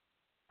show,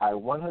 I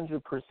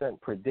 100%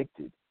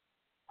 predicted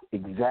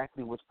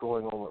exactly what's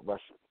going on with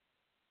Russia.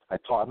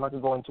 I'm not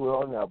going to go into it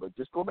all now, but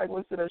just go back and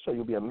listen to that show.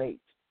 You'll be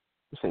amazed.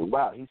 You say,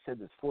 wow, he said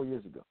this 4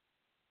 years ago.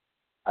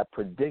 I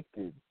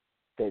predicted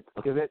that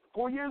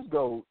 4 years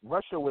ago,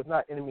 Russia was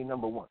not enemy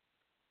number one.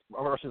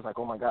 Russia's like,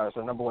 oh, my God, it's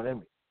our number one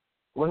enemy.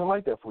 It wasn't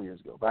like that 4 years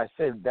ago. But I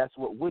said that's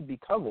what would be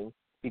coming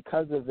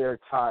because of their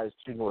ties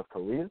to North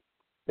Korea,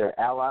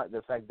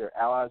 the fact they're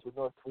allies with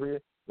North Korea.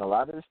 And a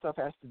lot of this stuff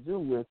has to do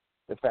with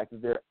the fact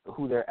that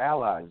who their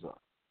allies are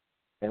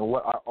and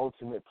what our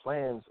ultimate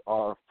plans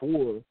are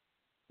for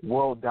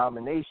world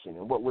domination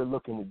and what we're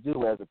looking to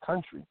do as a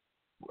country,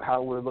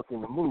 how we're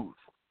looking to move.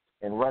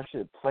 And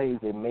Russia plays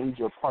a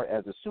major part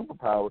as a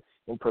superpower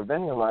in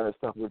preventing a lot of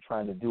stuff we're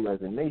trying to do as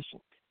a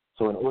nation.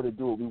 So in order to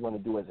do what we want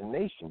to do as a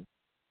nation,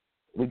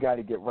 we got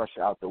to get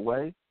Russia out the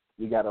way.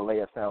 We got to lay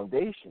a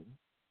foundation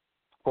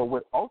for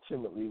what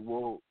ultimately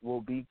will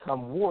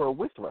become war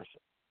with Russia.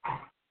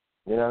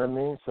 You know what I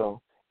mean?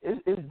 So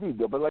it's deep,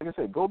 though. But like I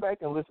said, go back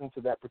and listen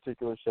to that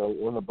particular show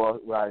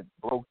where I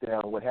broke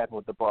down what happened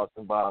with the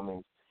Boston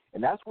bombings.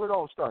 And that's where it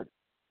all started.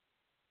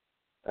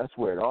 That's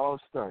where it all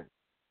started.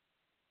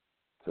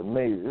 It's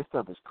amazing. This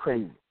stuff is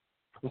crazy.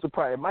 I'm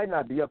surprised. It might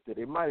not be up there.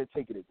 They might have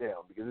taken it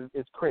down because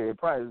it's crazy. It's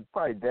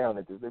probably down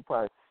at this. They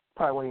probably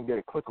won't even get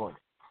a click on it.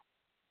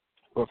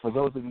 But for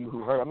those of you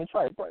who heard,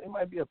 try it. It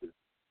might be up there.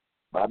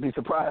 But I'd be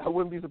surprised. I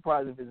wouldn't be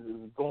surprised if it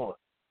was gone,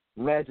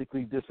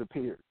 magically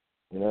disappeared.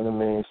 You know what I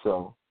mean?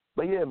 So,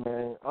 but yeah,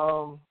 man.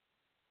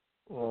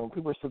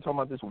 People are still talking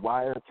about this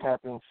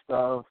wiretapping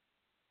stuff,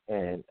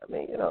 and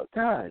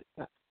God,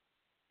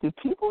 do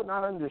people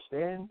not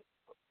understand?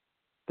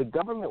 The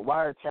government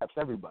wiretaps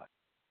everybody.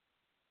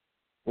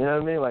 You know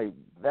what I mean? Like,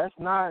 that's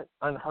not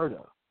unheard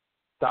of.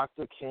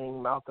 Dr.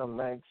 King, Malcolm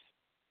X,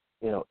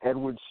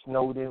 Edward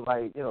Snowden,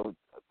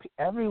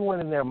 everyone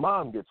and their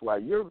mom gets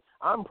wired.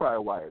 I'm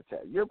probably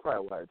wiretapped. You're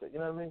probably wiretapped. You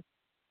know what I mean?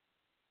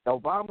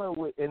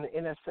 Obama and the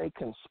NSA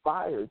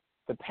conspired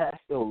to pass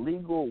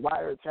illegal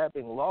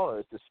wiretapping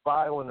laws to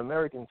spy on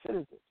American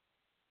citizens.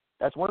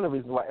 That's one of the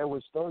reasons why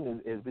Edward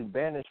Snowden has been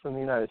banished from the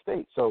United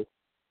States. So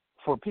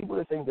for people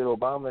to think that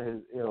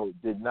Obama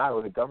did not,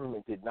 or the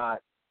government did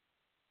not,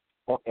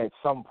 at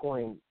some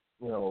point,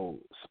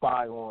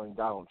 spy on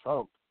Donald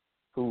Trump,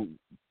 who,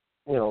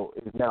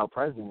 is now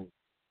president,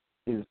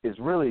 is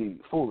really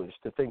foolish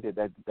to think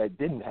that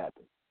didn't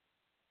happen.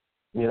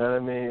 You know what I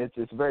mean?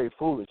 It's very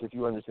foolish if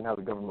you understand how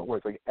the government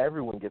works. Like,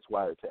 everyone gets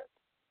wiretapped.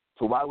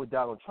 So why would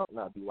Donald Trump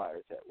not be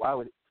wiretapped? Why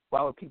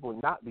would people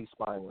not be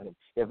spying on him?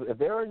 If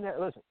there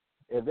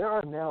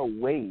are now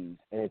ways,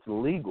 and it's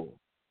legal,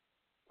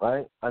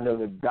 right, under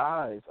the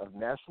guise of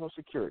national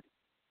security,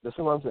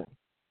 listen what I'm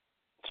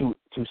saying,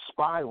 to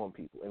spy on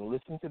people and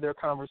listen to their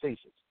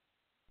conversations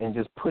and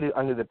just put it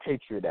under the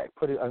Patriot Act,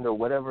 put it under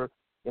whatever,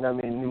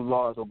 new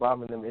laws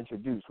Obama and them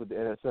introduced with the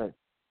NSA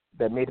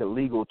that made it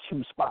legal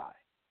to spy.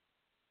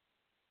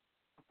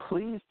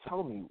 Please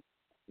tell me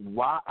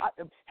why.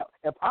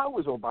 If I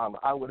was Obama,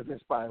 I would have been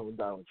spying on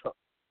Donald Trump.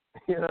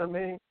 You know what I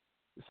mean?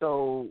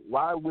 So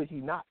why would he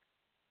not?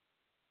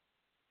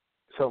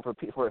 So for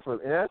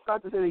and that's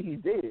not to say that he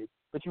did,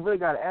 but you really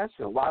got to ask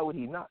him, why would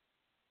he not?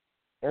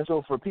 And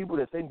so for people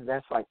to think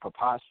that's like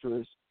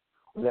preposterous,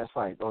 or that's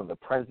like the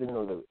president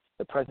or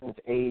the president's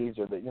aides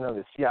or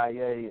the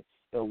CIA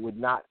would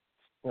not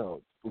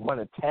want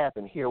to tap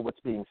and hear what's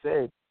being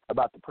said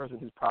about the person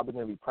who's probably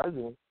going to be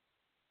president,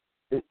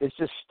 it's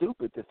just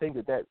stupid to think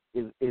that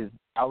is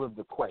out of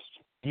the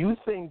question. Do you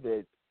think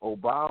that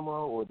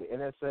Obama or the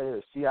NSA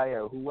or CIA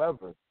or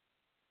whoever,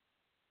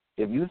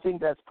 if you think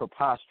that's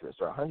preposterous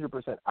or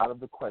 100% out of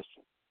the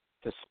question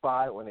to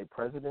spy on a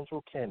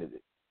presidential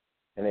candidate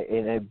and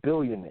a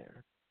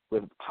billionaire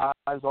with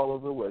ties all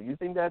over the world, you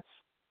think that's,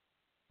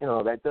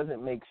 that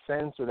doesn't make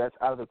sense or that's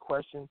out of the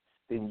question,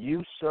 then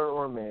you, sir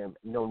or ma'am,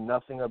 know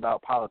nothing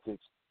about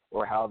politics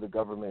or how the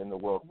government and the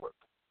world work.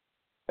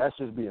 That's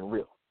just being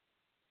real.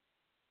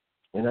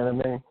 You know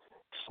what I mean?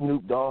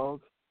 Snoop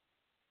Dogg,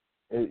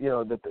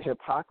 the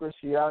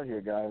hypocrisy out here,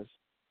 guys.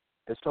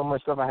 There's so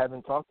much stuff I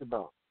haven't talked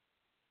about.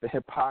 The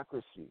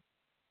hypocrisy.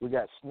 We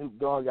got Snoop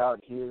Dogg out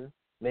here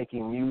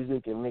making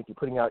music and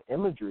putting out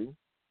imagery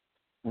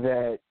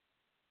that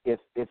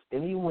if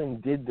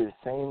anyone did the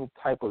same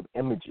type of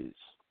images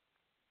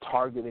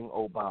targeting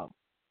Obama,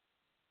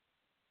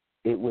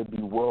 it would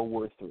be World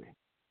War III.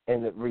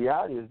 And the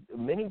reality is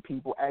many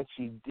people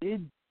actually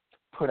did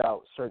put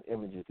out certain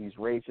images, these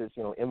racist,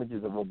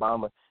 images of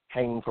Obama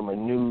hanging from a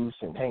noose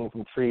and hanging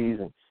from trees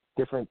and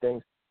different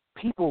things.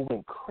 People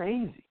went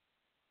crazy.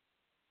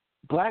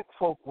 Black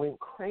folk went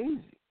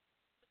crazy.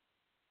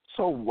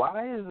 So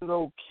why is it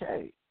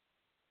okay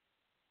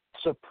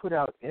to put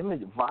out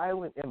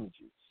violent images,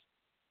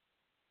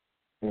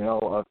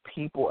 of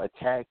people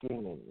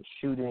attacking and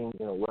shooting,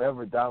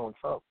 whatever Donald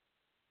Trump?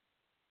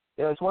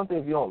 It's one thing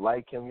if you don't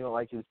like him, you don't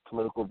like his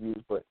political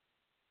views, but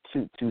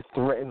to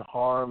threaten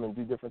harm and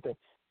do different things,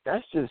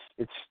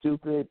 it's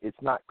stupid.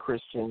 It's not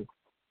Christian.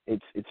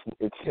 It's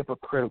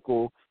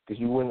hypocritical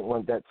because you wouldn't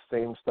want that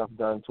same stuff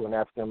done to an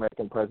African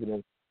American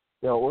president,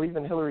 or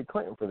even Hillary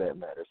Clinton for that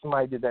matter. If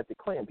somebody did that to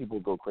Clinton, people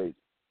would go crazy.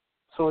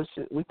 So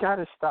we got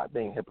to stop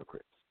being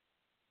hypocrites.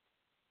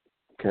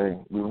 Okay,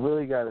 we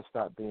really got to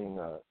stop being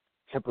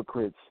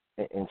hypocrites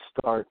and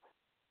start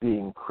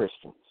being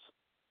Christians.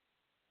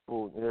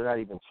 Well, they're not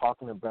even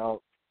talking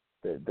about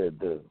the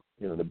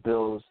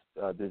bills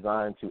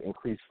designed to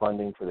increase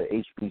funding for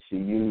the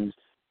HBCUs.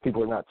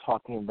 People are not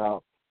talking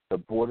about the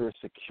border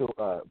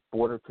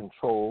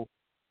control,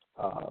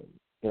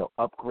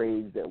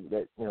 upgrades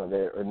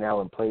that are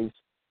now in place.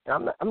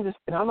 And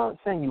I'm not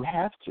saying you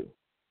have to.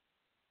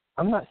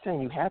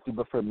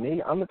 But for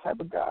me, I'm the type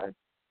of guy.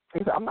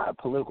 Because I'm not a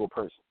political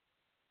person.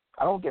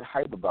 I don't get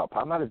hyped about.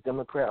 I'm not a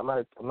Democrat. I'm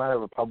not a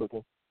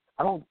Republican.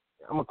 I'm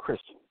a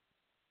Christian.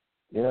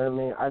 You know what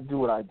I mean? I do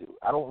what I do.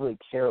 I don't really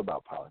care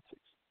about politics.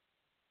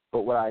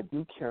 But what I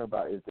do care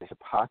about is the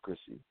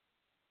hypocrisy.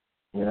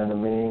 You know what I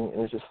mean?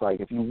 And it's just like,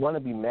 if you want to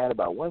be mad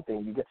about one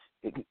thing,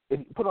 if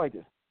you put it like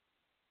this.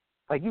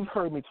 Like, you've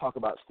heard me talk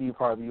about Steve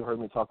Harvey. You've heard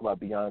me talk about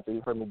Beyonce.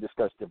 You've heard me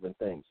discuss different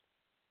things.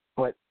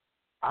 But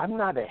I'm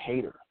not a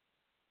hater.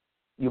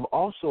 You've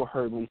also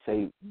heard me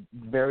say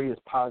various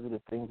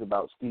positive things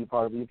about Steve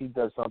Harvey. If he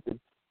does something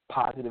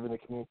positive in the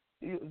community,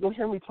 you'll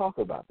hear me talk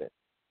about that.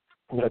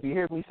 If you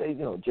hear me say,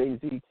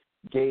 Jay-Z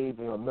gave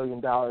 $1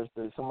 million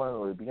to someone,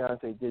 or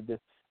Beyonce did this,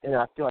 and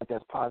I feel like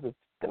that's positive,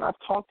 then I've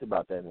talked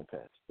about that in the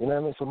past. You know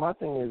what I mean? So my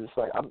thing is, it's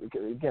like, I'm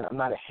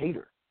not a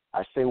hater.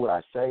 I say what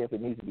I say if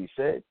it needs to be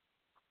said,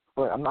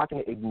 but I'm not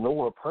going to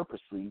ignore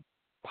purposely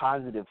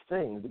positive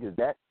things, because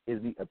that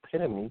is the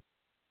epitome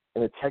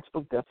and the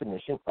textbook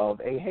definition of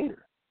a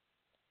hater.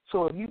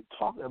 So if you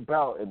talk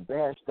about and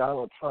bash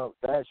Donald Trump,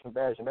 bash,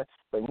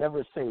 but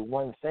never say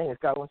one thing, this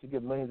guy wants to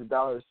give millions of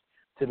dollars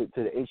to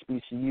the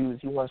HBCUs.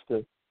 He wants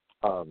to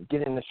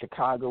get into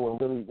Chicago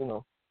and really,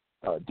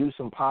 do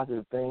some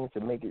positive things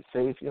to make it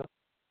safe.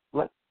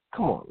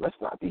 Come on, let's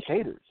not be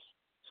haters.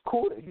 It's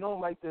cool if you don't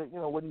like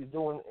what he's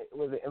doing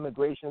with the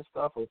immigration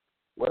stuff or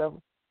whatever.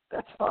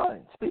 That's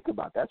fine. Speak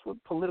about it. That's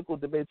what political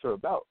debates are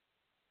about.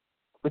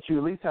 But you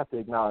at least have to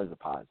acknowledge the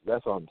positive.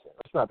 That's all I'm saying.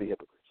 Let's not be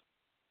hypocrites.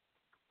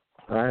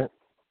 All right?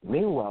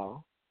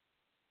 Meanwhile,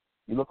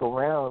 you look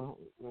around,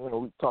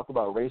 we talk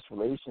about race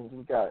relations.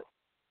 We got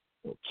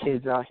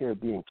kids out here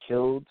being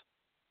killed.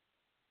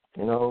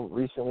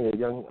 Recently a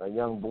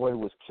young boy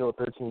was killed,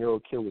 a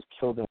 13-year-old kid was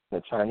killed in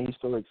a Chinese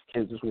store. His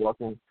kids just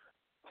walking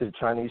to the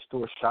Chinese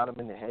store, shot him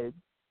in the head.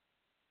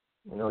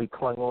 He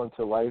clung on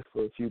to life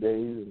for a few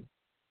days and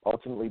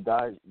ultimately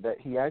died. That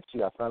he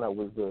actually, I found out,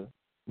 was the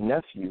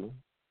nephew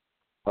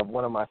of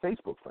one of my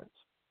Facebook friends.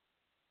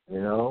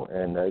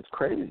 And it's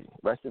crazy.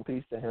 Rest in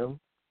peace to him.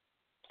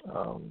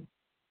 One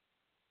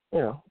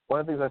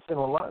of the things I said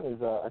online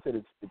is I said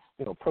it's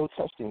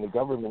protesting the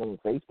government on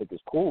Facebook is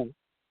cool.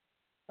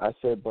 I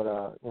said,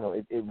 but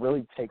it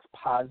really takes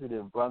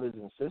positive brothers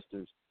and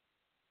sisters,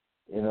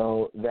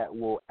 that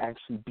will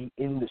actually be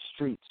in the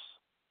streets,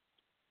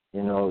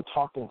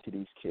 talking to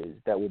these kids,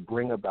 that will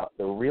bring about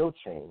the real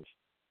change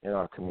in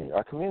our community.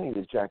 Our community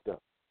is jacked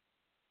up.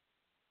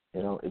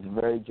 It's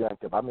very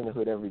jacked up. I'm in the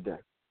hood every day.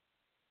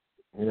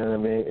 You know what I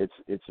mean?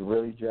 It's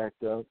really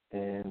jacked up,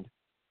 and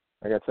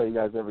I got to tell you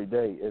guys every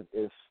day,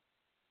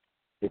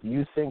 if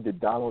you think that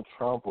Donald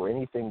Trump or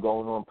anything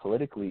going on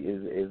politically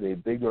is a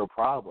bigger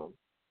problem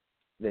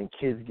than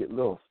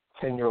little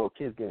 10-year-old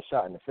kids getting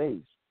shot in the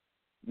face,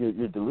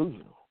 you're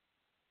delusional.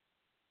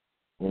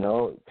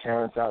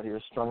 Parents out here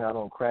strung out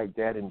on crack,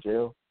 dad in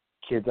jail,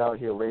 kids out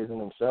here raising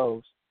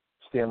themselves,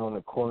 standing on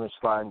the corner,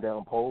 sliding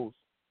down poles.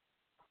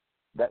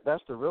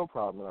 That's the real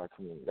problem in our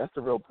community. That's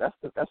the real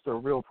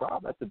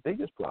problem. That's the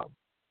biggest problem.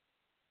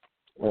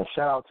 And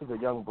shout out to the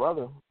young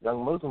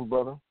Muslim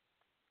brother,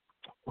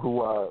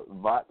 who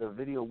the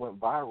video went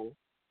viral,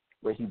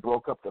 where he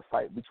broke up the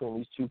fight between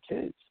these two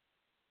kids.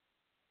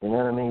 You know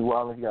what I mean?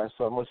 Well, you guys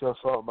saw, most of y'all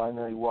saw it by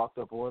now. He walked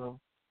up on him,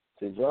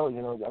 said, "Yo,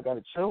 y'all got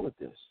to chill with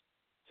this."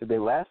 So they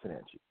laughing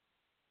at you.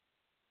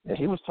 And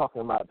he was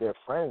talking about their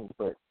friends,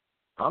 but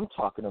I'm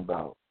talking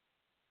about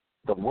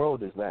the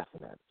world is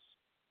laughing at us.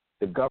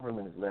 The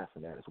government is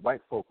laughing at us.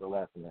 White folk are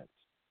laughing at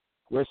us.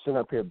 We're sitting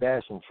up here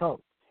bashing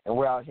Trump, and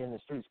we're out here in the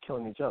streets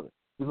killing each other.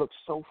 We look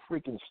so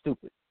freaking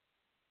stupid.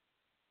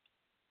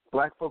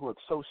 Black folk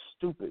look so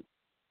stupid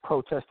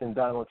protesting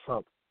Donald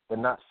Trump but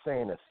not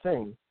saying a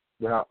thing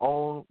when our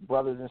own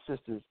brothers and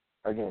sisters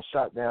are getting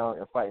shot down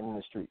and fighting in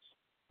the streets.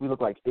 We look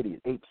like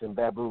idiots, apes and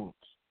baboons.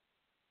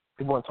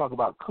 People want to talk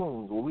about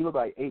coons. Well, we look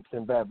like apes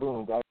and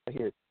baboons out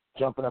here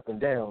jumping up and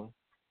down,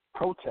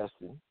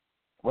 protesting,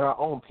 when our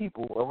own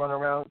people are running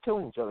around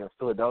killing each other in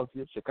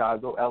Philadelphia,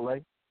 Chicago,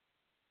 L.A.,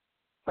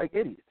 like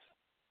idiots,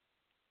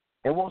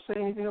 and won't say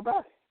anything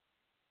about it.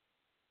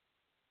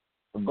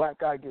 A black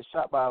guy gets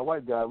shot by a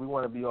white guy, we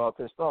want to be all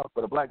pissed off,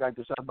 but a black guy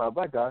gets shot by a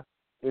black guy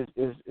is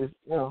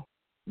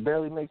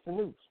barely makes the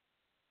news.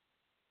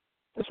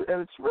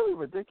 It's really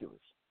ridiculous.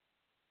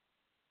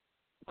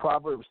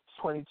 Proverbs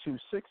 22:6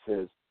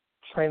 says,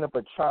 "Train up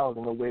a child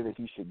in the way that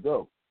he should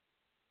go.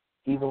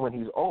 Even when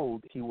he's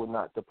old, he will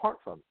not depart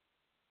from it."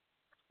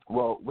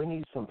 Well, we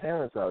need some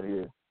parents out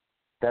here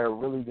that are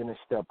really going to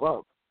step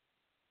up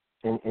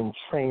and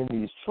train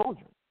these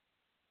children,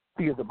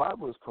 because the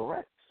Bible is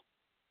correct.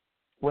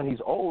 When he's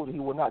old, he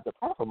will not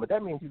depart from it. But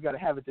that means he's got to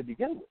have it to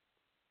begin with.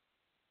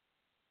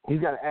 He's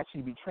got to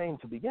actually be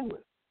trained to begin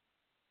with.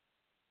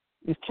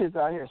 These kids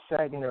out here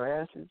sagging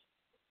their asses,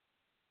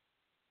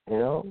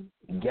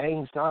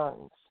 gang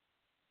signs,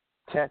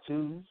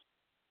 tattoos,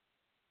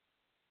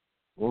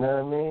 you know what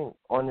I mean,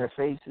 on their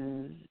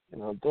faces,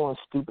 doing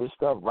stupid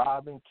stuff,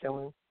 robbing,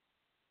 killing,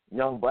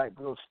 young black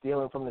girls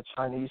stealing from the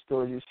Chinese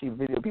stores. You see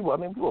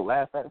people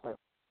laugh at it, like,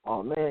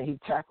 oh man, he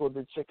tackled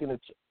the chick in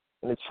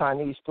the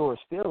Chinese store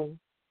stealing.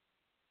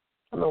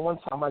 I remember one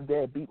time my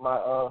dad beat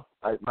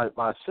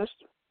my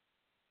sister.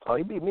 Oh,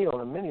 he beat me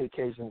on many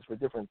occasions for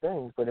different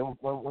things, but in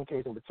one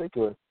case in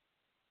particular,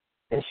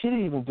 and she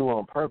didn't even do it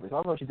on purpose. I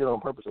don't know if she did it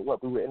on purpose or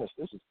what. We were in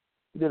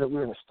we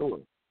were in a store.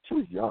 She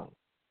was young,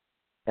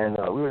 and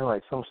we were in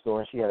like some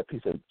store, and she had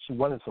she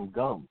wanted some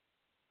gum,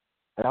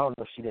 and I don't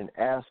know if she didn't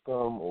ask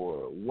them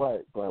or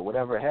what, but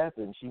whatever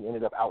happened, she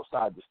ended up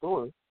outside the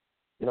store,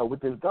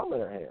 with this gum in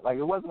her hand. Like,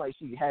 it wasn't like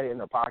she had it in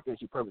her pocket.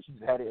 She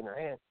just had it in her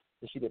hand,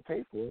 and she didn't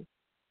pay for it.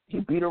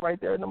 He beat her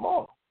right there in the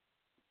mall.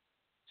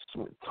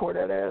 She tore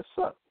that ass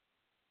up.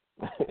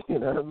 You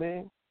know what I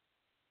mean?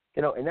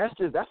 And that's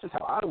just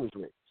how I was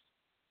raised.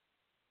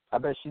 I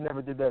bet she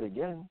never did that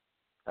again.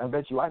 I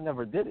bet you I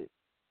never did it.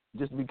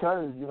 Just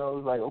because, it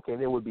was like, okay,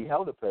 there would be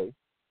hell to pay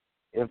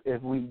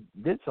if we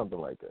did something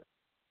like that.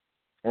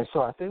 And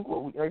so I think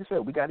like I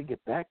said, we got to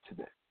get back to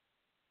that.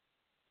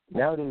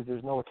 Nowadays,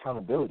 there's no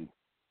accountability.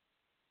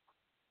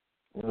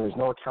 There's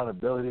no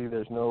accountability.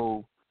 There's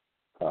no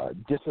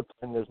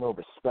discipline. There's no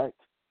respect.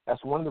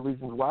 That's one of the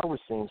reasons why we're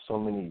seeing so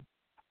many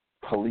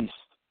police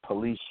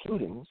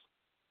shootings,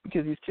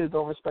 because these kids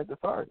don't respect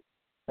authority.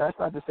 Now, that's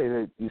not to say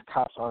that these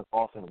cops aren't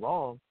often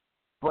wrong,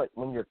 but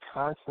when you're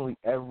constantly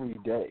every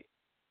day,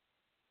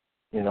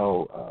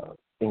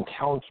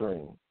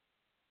 encountering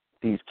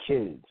these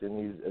kids and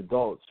these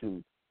adults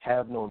who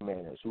have no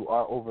manners, who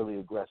are overly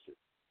aggressive,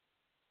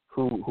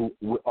 who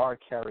are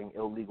carrying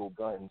illegal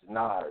guns,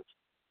 knives,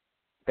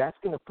 that's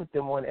going to put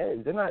them on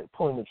edge. They're not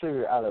pulling the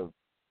trigger out of,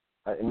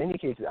 in many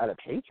cases, out of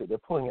hatred. They're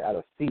pulling it out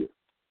of fear.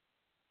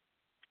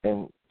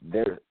 And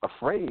they're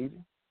afraid,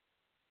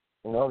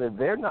 that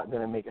they're not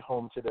going to make it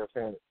home to their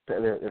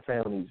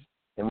families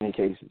in many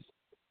cases.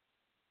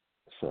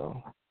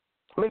 So,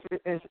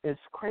 it's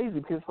crazy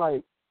because,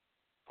 like,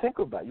 think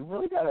about it. You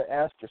really got to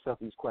ask yourself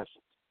these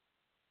questions.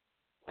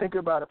 Think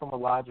about it from a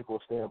logical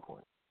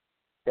standpoint.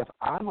 If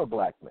I'm a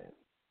black man,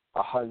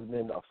 a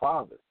husband, a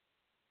father,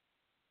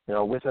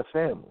 with a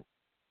family,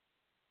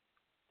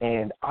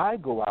 and I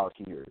go out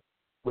here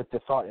with the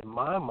thought in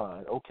my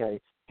mind, okay,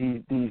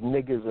 these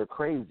niggas are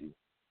crazy.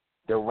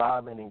 They're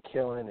robbing and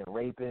killing and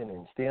raping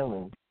and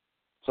stealing.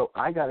 So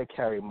I got to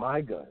carry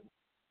my gun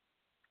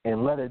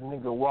and let a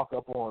nigga walk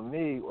up on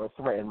me or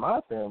threaten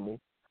my family.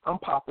 I'm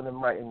popping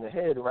them right in the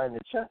head, right in the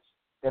chest.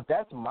 If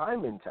that's my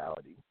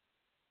mentality,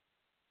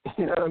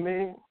 you know what I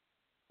mean?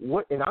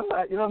 And I'm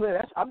not,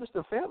 I'm just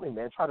a family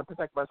man trying to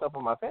protect myself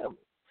and my family.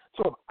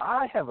 So if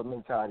I have a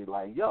mentality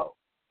like, yo,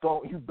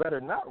 you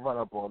better not run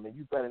up on me.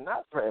 You better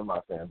not threaten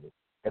my family.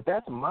 If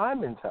that's my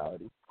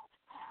mentality,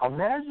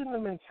 imagine the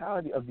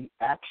mentality of the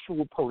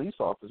actual police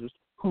officers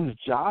whose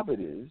job it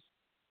is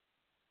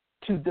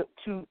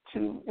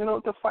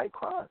to fight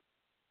crime.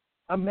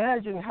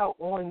 Imagine how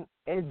on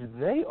edge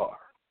they are.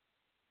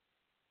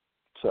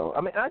 So,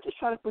 I just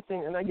try to put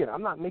things, and again,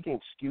 I'm not making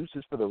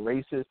excuses for the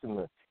racist and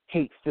the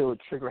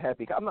hate-filled,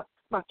 trigger-happy. I'm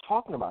not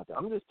talking about that.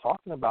 I'm just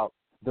talking about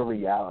the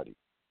reality.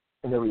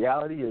 And the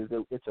reality is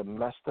that it's a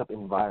messed-up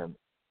environment.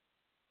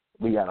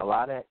 We got a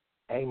lot of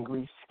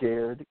angry,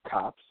 scared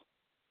cops,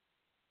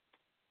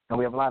 and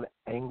we have a lot of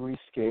angry,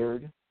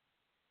 scared,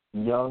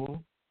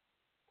 young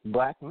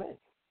black men.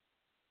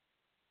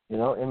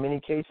 In many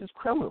cases,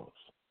 criminals.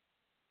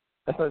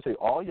 That's not to say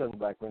all young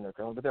black men are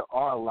criminals, but there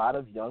are a lot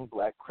of young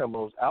black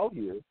criminals out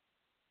here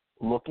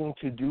looking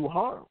to do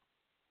harm,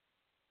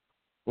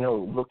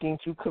 looking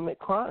to commit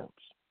crimes.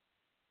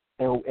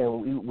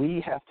 And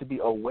we have to be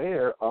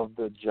aware of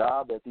the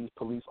job that these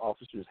police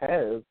officers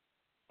have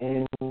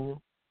in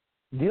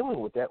dealing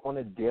with that on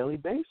a daily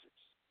basis.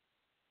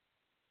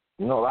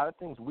 A lot of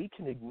things we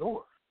can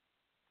ignore.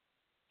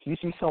 If you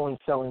see someone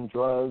selling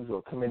drugs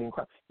or committing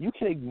crime, you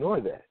can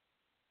ignore that.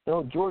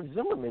 George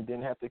Zimmerman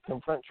didn't have to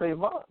confront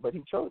Trayvon, but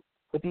he chose.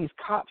 But these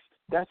cops,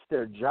 that's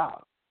their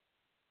job.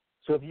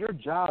 So if your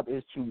job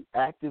is to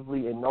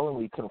actively and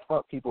knowingly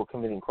confront people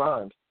committing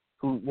crimes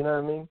who,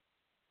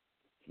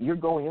 you're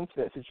going into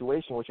that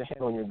situation with your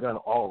hand on your gun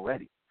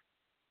already.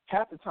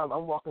 Half the time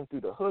I'm walking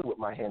through the hood with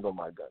my hand on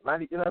my gun.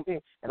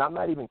 And I'm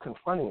not even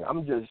confronting it.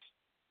 I'm just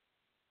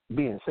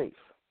being safe.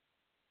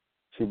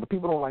 See, but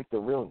people don't like the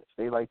realness.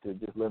 They like to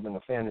just live in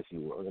a fantasy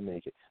world and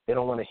make it. They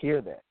don't want to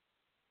hear that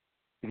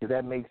because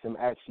that makes them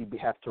actually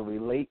have to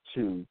relate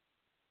to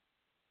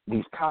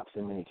these cops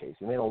in many cases.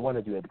 And they don't want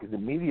to do that because the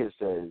media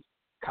says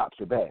cops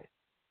are bad.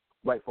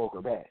 White folk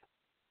are bad.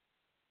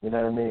 You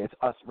know what I mean? It's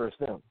us versus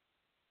them.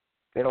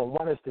 They don't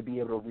want us to be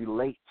able to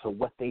relate to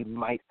what they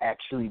might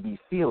actually be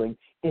feeling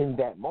in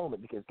that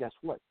moment because guess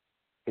what?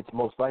 it's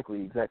most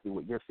likely exactly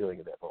what you're feeling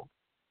at that moment.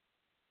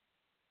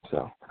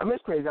 So, I mean,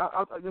 it's crazy.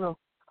 I know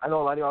a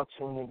lot of y'all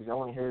tune in because I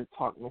want to hear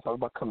talk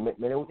about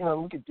commitment.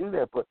 And, we could do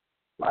that, but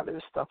a lot of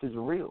this stuff is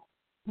real.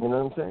 You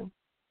know what I'm saying?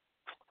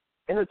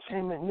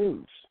 Entertainment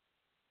news.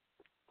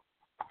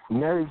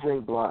 Mary J.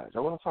 Blige. I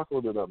want to talk a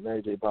little bit about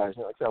Mary J. Blige.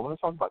 Like I said, I want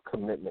to talk about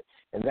commitment,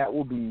 and that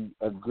will be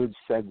a good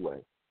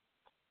segue,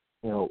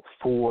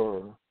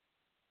 for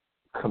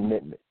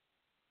commitment.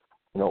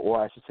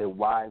 Or I should say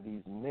why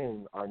these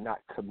men are not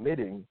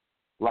committing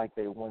like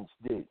they once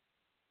did.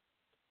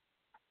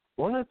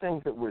 One of the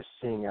things that we're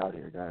seeing out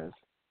here, guys,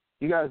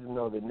 you guys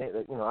know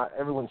that,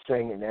 everyone's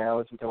saying it now.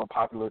 It's become a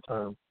popular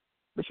term.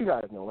 But you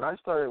guys know, when I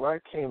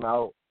came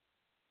out,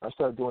 I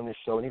started doing this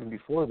show, and even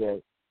before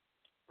that,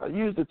 I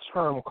used a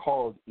term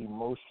called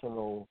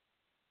emotional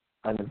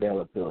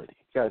unavailability.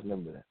 You guys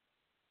remember that?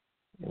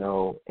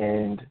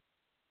 And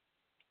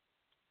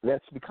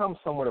that's become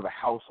somewhat of a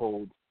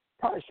household.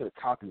 Probably should have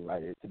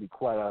copyrighted it, to be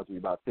quite honest with you,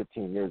 about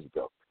 15 years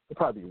ago. They're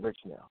probably rich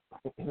now.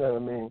 You know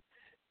what I mean?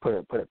 Put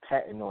a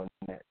patent on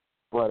that.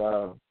 But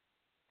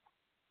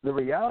the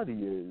reality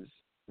is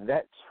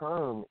that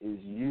term is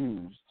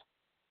used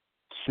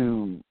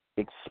to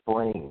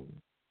explain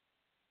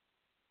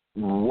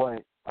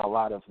what a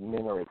lot of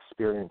men are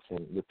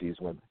experiencing with these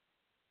women.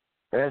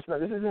 And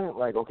this isn't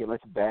like, okay,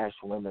 let's bash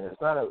women.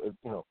 It's not a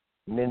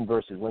men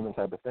versus women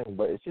type of thing,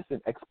 but it's just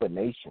an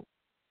explanation.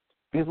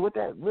 Because what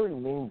that really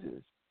means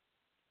is,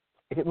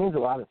 it means a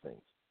lot of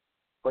things.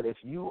 But if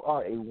you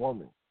are a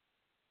woman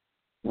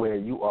where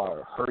you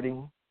are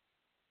hurting,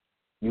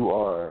 you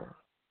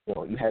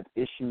have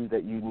issues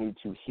that you need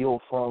to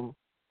heal from,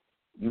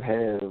 you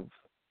have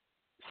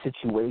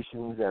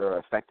situations that are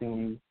affecting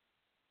you,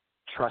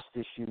 trust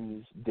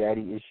issues,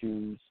 daddy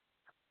issues,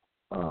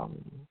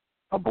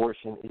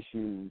 abortion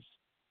issues.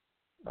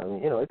 I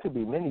mean, it could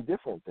be many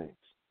different things.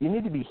 You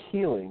need to be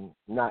healing,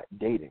 not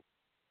dating.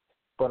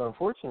 But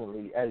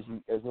unfortunately, as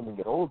women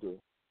get older,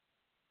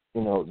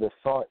 the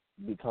thought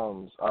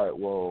becomes, all right,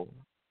 well,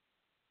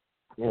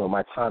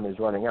 my time is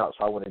running out,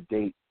 so I want to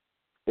date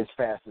as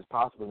fast as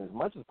possible and as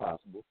much as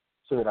possible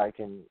so that I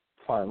can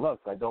find love.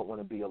 I don't want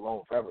to be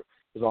alone forever.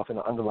 There's often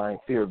an underlying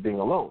fear of being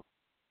alone.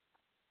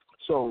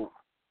 So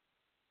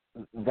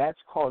that's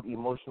called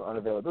emotional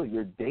unavailability.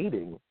 You're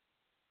dating,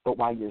 but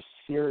while you're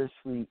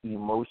seriously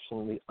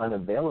emotionally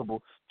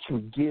unavailable to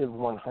give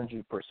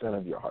 100%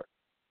 of your heart.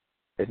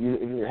 If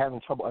you're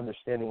having trouble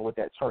understanding what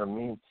that term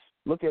means,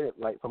 look at it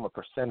like from a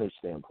percentage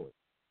standpoint.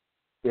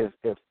 If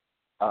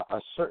a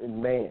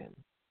certain man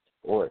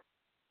or a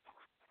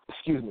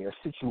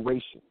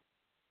situation,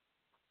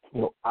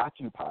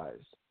 occupies,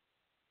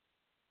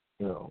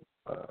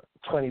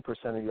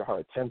 20% of your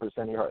heart, 10%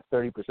 of your heart,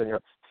 30% of your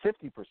heart,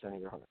 50%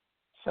 of your heart,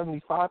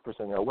 75% of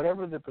your heart,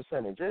 whatever the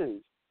percentage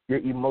is, you're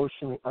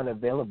emotionally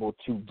unavailable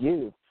to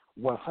give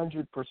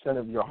 100%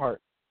 of your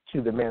heart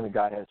to the man that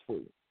God has for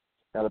you.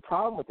 Now, the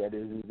problem with that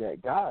is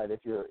that God,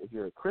 if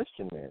you're a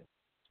Christian man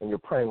and you're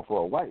praying for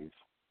a wife,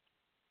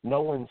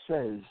 no one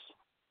says,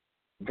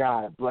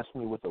 God, bless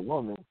me with a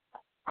woman.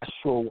 I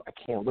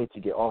can't wait to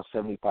get all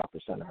 75%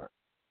 of her.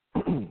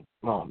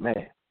 Oh,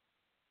 man.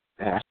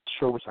 I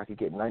sure wish I could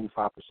get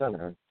 95% of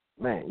her.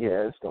 Man,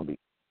 yeah, it's gonna be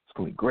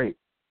great.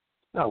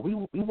 No, we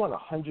want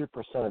 100%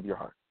 of your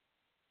heart.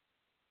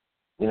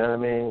 You know what I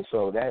mean?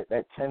 So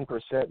that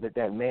 10%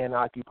 that man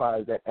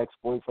occupies, that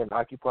ex-boyfriend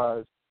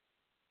occupies,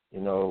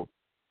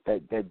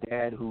 that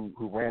dad who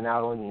ran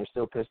out on you and you're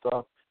still pissed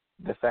off,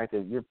 the fact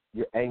that you're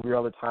angry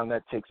all the time,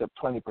 that takes up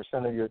 20%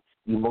 of your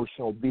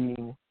emotional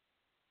being.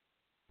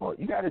 Well,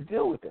 you got to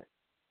deal with it.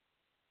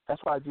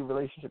 That's why I do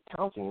relationship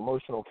counseling,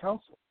 emotional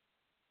counseling,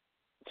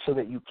 so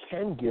that you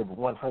can give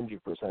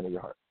 100% of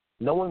your heart.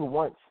 No one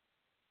wants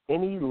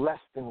any less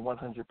than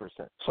 100%.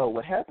 So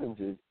what happens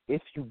is,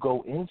 if you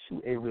go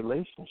into a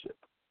relationship,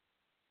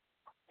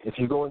 if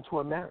you go into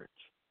a marriage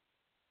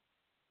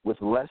with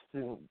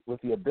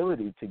the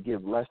ability to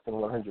give less than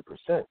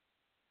 100%,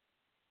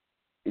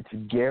 it's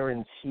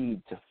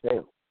guaranteed to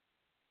fail.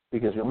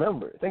 Because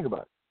remember, think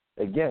about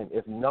it. Again,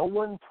 if no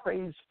one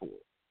prays for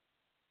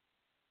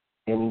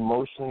an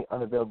emotionally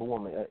unavailable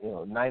woman,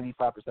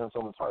 95% of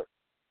someone's heart,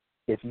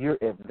 if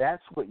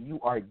that's what you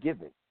are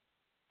giving,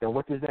 then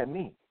what does that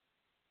mean?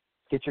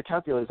 Get your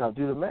calculators out,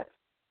 do the math.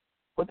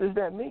 What does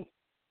that mean?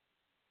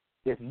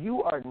 If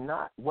you are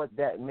not what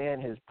that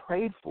man has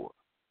prayed for,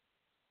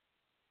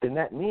 then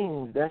that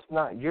means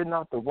you're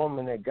not the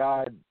woman that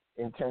God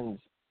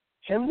intends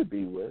him to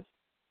be with,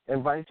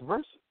 and vice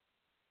versa.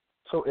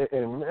 So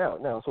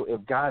so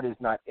if God is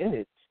not in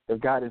it, if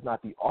God is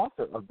not the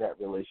author of that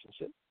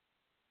relationship,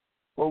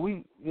 well,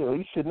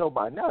 you should know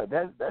by now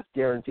that's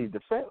guaranteed to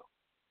fail.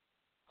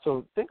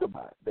 So think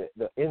about it.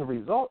 The end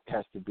result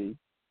has to be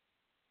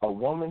a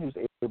woman who's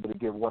able to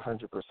give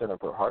 100%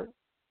 of her heart,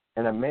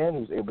 and a man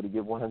who's able to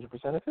give 100%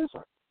 of his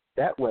heart.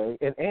 That way,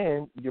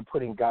 and you're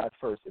putting God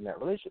first in that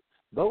relationship.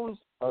 Those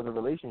are the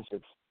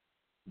relationships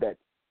that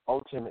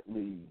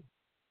ultimately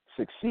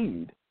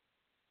succeed.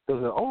 Those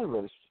are the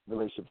only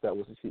relationships that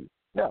will succeed.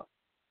 Now,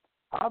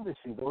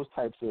 obviously those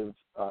types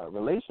of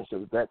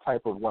relationships, that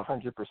type of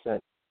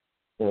 100%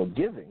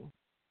 giving,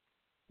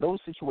 those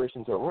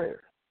situations are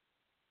rare.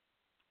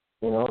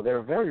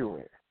 They're very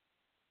rare.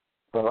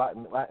 But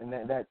and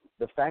that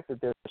the fact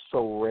that they're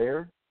so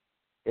rare,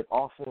 it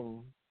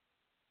often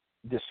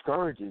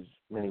discourages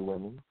many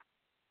women,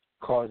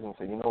 causing them to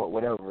say, you know what,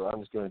 whatever,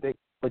 I'm just going to date.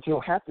 But you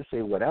don't have to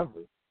say whatever.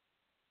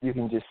 You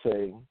can just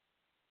say,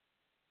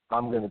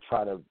 I'm going to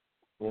try to,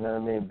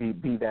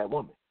 be that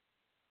woman.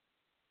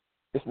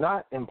 It's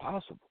not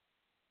impossible.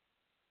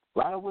 A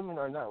lot of women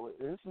are not.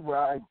 This is what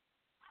I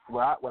do.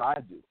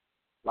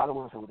 A lot of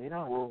women say, well,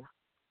 Dedan,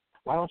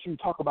 why don't you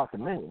talk about the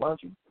men? Why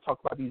don't you talk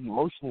about these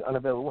emotionally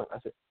unavailable women? I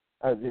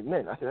said,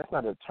 men. I said, that's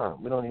not a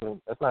term.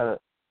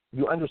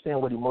 You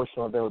understand what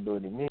emotional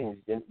availability means,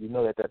 then you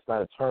know that that's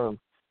not a term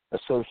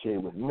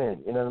associated with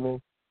men. You know what I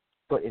mean?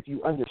 But if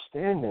you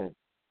understand that,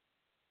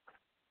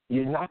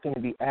 you're not going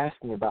to be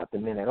asking about the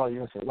men at all. You're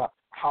going to say, well,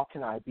 how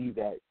can I be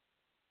that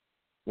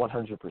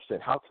 100%?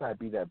 How can I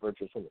be that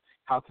virtuous woman?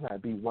 How can I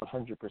be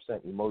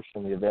 100%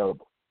 emotionally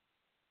available?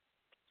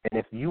 And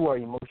if you are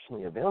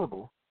emotionally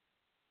available,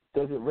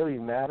 does it really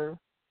matter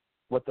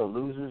what the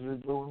losers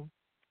are doing?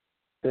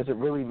 Does it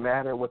really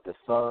matter what the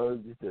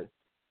thugs,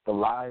 the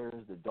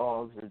liars, the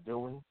dogs are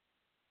doing?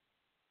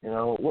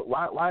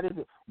 Why does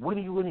it? When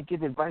do you really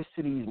give advice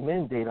to these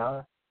men,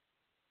 Dedan?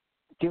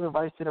 Give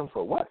advice to them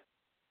for what?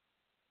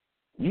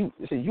 You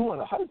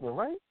want a husband,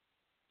 right?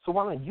 So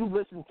why don't you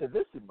listen to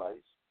this advice,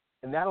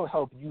 and that'll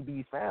help you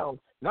be found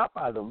not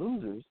by the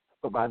losers,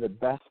 but by the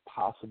best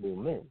possible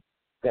men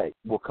that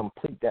will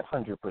complete that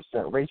 100%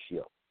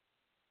 ratio.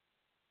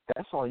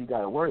 That's all you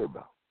got to worry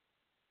about.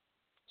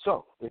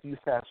 So if you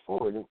fast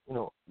forward,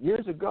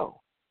 years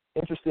ago,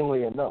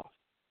 interestingly enough,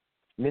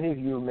 many of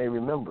you may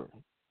remember,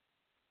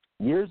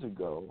 years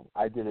ago,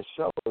 I did a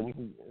show, and you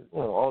can,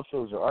 all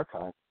shows are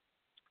archived.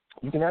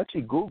 You can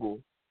actually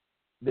Google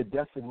the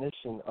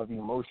definition of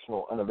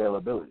emotional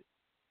unavailability.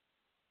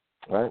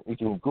 Right? You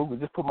can Google,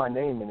 just put my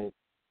name in it,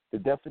 the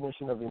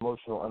definition of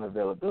emotional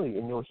unavailability,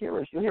 and you'll hear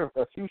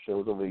a few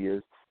shows over the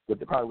years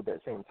probably with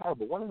that same title.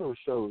 But one of those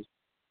shows,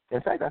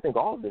 in fact, I think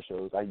all of the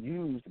shows, I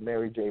used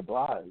Mary J.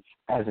 Blige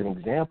as an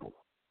example,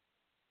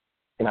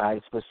 and I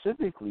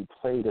specifically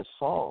played a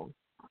song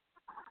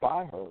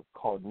by her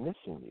called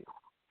 "Missing You."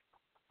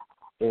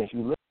 And if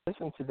you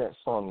listen to that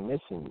song,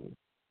 "Missing You,"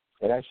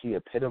 it actually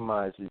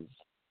epitomizes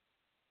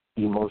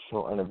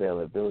emotional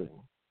unavailability.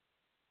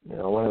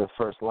 One of the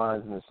first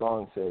lines in the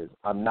song says,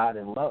 "I'm not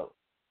in love."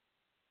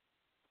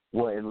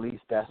 Well, at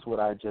least that's what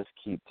I just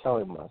keep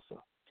telling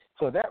myself.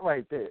 So that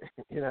right there,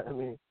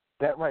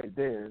 that right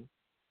there,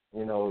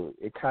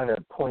 it kind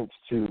of points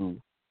to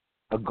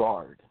a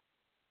guard.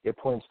 It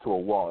points to a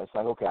wall. It's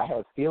like, okay, I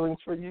have feelings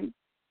for you,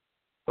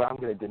 but I'm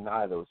going to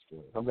deny those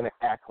feelings. I'm going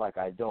to act like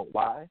I don't.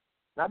 Why?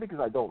 Not because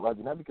I don't love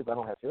you, not because I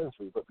don't have feelings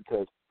for you, but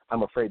because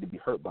I'm afraid to be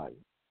hurt by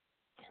you.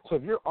 So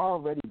if you're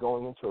already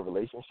going into a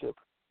relationship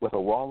with a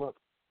wall up,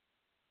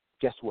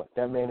 guess what?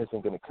 That man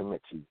isn't going to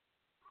commit to you.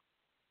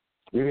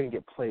 You're going to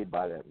get played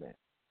by that man.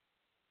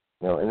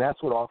 And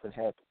that's what often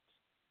happens.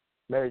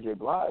 Mary J.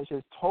 Blige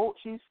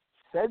she's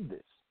said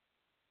this.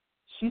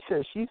 She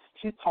says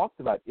she's talked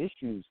about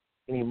issues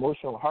and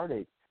emotional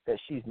heartache that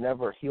she's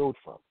never healed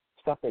from,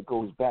 stuff that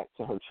goes back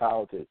to her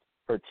childhood,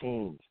 her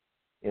teens,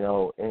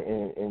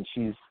 and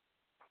she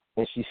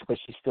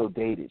still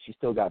dated. She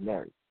still got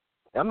married.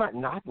 And I'm not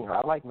knocking her.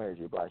 I like Mary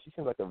J. Blige. She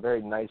seems like a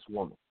very nice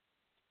woman.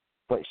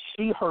 But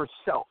she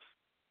herself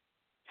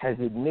has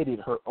admitted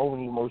her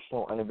own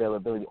emotional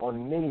unavailability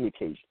on many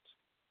occasions.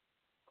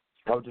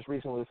 I was just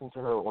recently listening to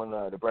her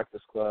on The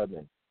Breakfast Club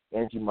and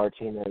Angie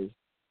Martinez.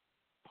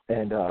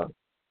 And,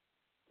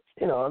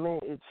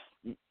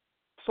 it's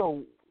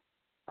so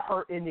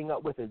her ending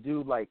up with a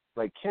dude like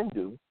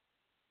Kendu,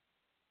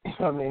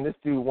 this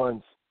dude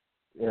wants,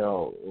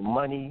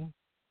 money,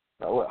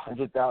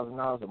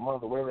 $100,000 a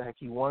month or whatever the heck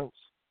he wants,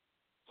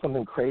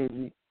 something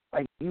crazy.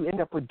 Like, you end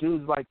up with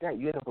dudes like that.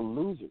 You end up with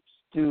losers.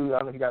 Dude, I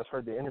don't know if you guys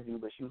heard the interview,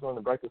 but she was on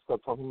The Breakfast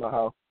Club talking about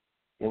how,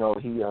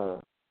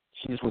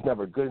 she just was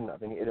never good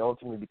enough. And it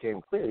ultimately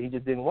became clear he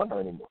just didn't want her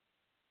anymore.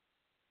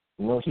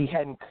 He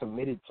hadn't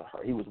committed to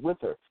her. He was with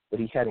her, but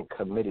he hadn't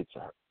committed to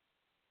her.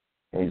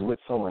 And he's with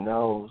someone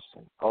else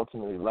and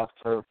ultimately left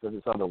her for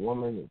this other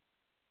woman. And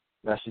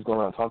now she's going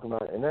around talking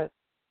about it. And that,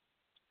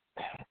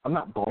 I'm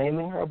not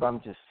blaming her, but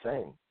I'm just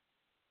saying,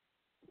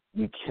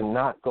 you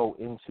cannot go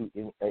into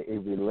a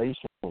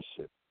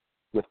relationship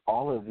with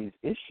all of these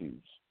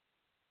issues,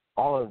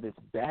 all of this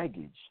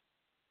baggage,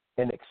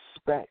 and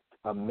expect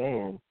a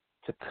man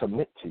to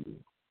commit to you.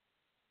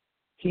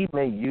 He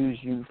may use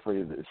you for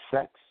the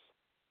sex,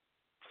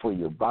 for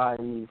your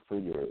body, for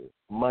your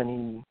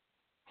money,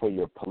 for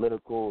your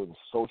political and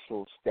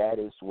social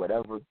status,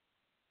 whatever.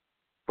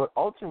 But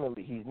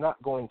ultimately, he's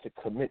not going to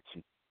commit to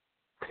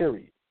you,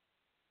 period.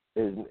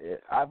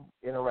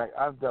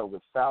 I've dealt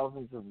with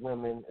thousands of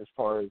women as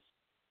far as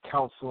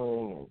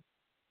counseling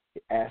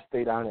and asked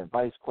Dedan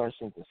advice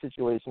questions and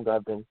situations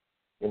I've been,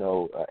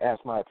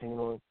 asked my opinion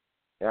on.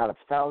 And out of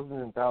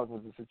thousands and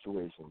thousands of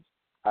situations,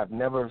 I've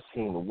never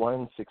seen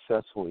one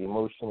successful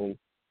emotionally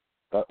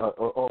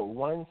or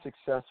one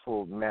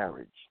successful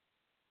marriage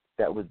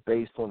that was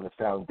based on the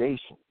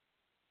foundation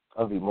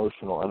of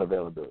emotional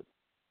unavailability.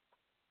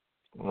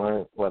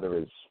 Right? Whether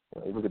it's,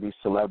 you look at these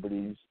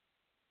celebrities,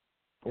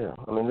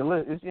 I mean, the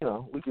list is,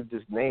 we could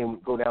just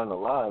go down the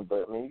line,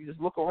 but I mean, you just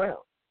look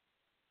around.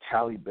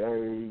 Halle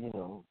Berry,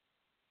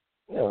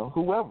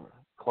 whoever,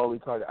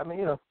 Khloe Kardashian, I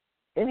mean,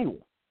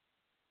 anyone.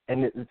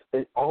 And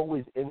it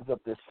always ends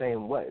up the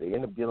same way. They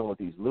end up dealing with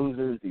these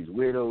losers, these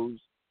weirdos,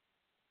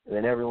 and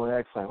then everyone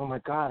acts like, oh my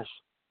gosh,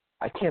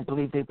 I can't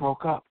believe they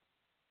broke up.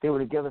 They were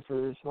together for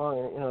this long,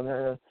 and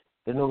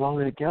they're no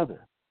longer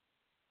together.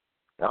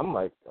 And I'm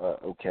like,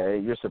 okay,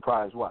 you're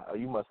surprised why? Oh,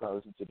 you must not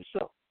listen to the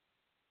show.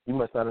 You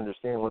must not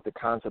understand what the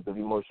concept of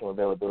emotional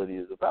availability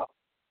is about.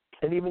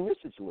 And even your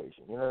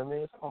situation, you know what I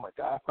mean? It's, oh my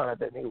God, I found out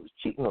that nigga was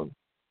cheating on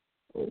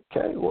me.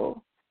 Okay,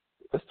 well,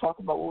 let's talk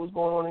about what was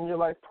going on in your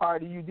life prior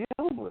to you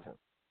dealing with him.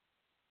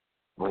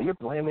 Well, you're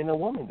blaming a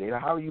woman, Data.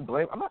 How are you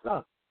blaming? I'm not.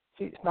 No.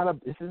 See,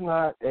 this is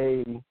not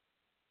a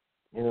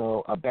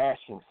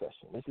bashing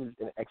session. This is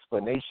an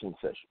explanation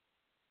session.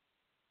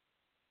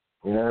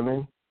 You know what I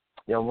mean?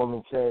 Young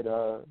woman said,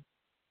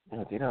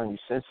 Dedan, you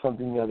said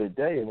something the other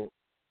day and it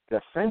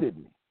offended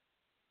me.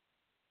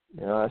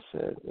 I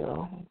said,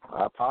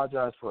 I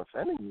apologize for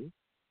offending you,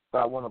 but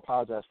I want to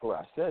apologize for what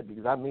I said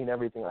because I mean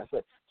everything I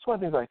said. It's one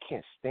of the things I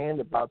can't stand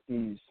about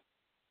these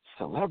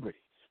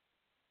celebrities.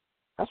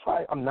 That's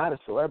why I'm not a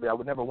celebrity. I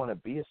would never want to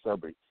be a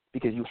celebrity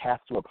because you have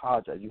to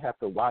apologize. You have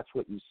to watch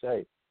what you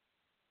say.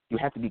 You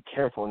have to be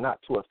careful not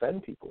to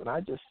offend people.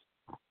 And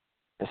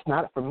it's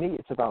not, for me,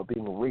 it's about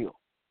being real.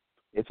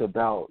 It's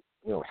about,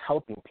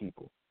 helping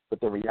people.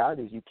 But the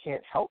reality is you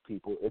can't help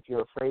people if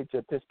you're afraid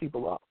to piss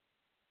people off.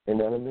 You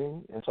know what I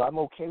mean? And so I'm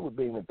okay with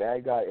being the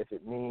bad guy if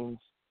it means,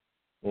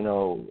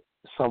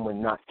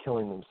 someone not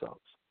killing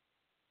themselves.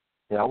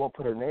 I won't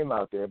put her name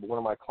out there, but one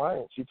of my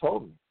clients, she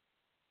told me,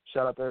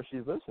 shout out to her if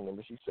she's listening,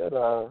 but she said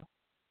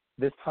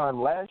this time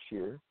last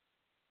year,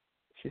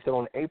 she said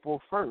on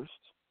April 1st,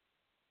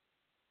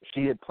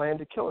 she had planned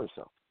to kill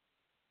herself.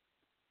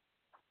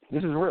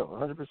 This is real,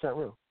 100%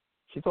 real.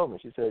 She told me,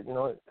 she said,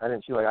 I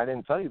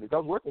didn't tell you this. I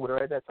was working with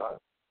her at that time.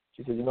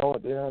 She said, you know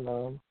what, Dan,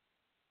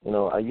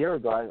 a year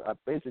ago, I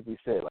basically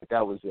said, like,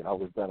 that was it. I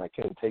was done. I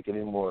couldn't take it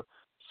anymore.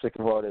 Sick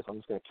of all this. I'm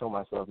just going to kill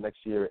myself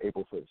next year,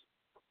 April 1st.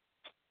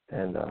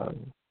 And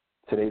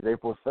today's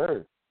April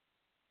 3rd.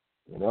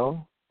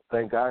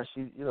 Thank God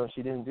she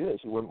didn't do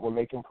it. We're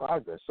making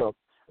progress. So,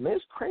 I mean,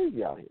 it's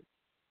crazy out here.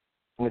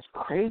 And it's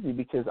crazy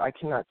because I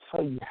cannot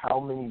tell you how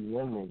many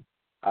women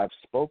I've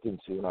spoken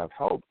to and I've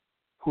helped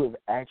who have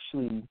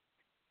actually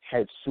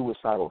had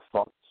suicidal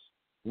thoughts.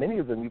 Many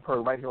of them you've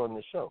heard right here on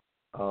this show.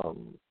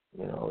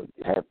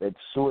 Have had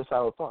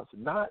suicidal thoughts,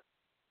 not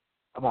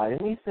about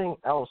anything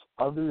else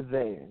other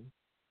than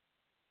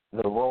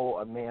the role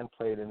a man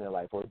played in their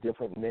life or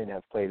different men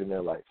have played in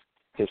their life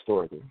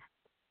historically.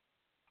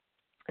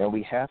 And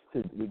we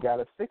got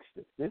to fix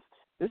this.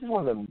 This is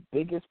one of the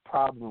biggest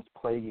problems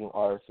plaguing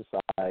our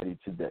society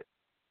today.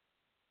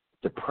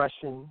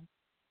 Depression,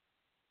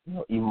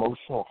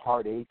 emotional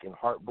heartache and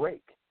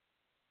heartbreak.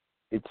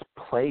 It's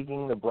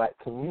plaguing the black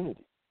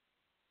community.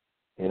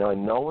 And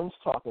no one's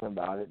talking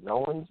about it.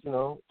 No one's,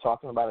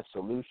 talking about a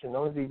solution.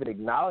 No one's even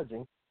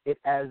acknowledging it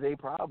as a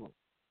problem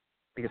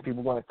because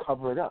people want to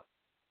cover it up.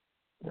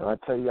 I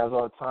tell you guys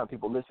all the time,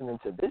 people listening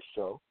to this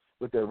show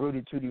with their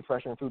Rudy Tooty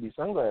Fresh and Fruity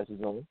sunglasses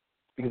on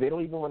because they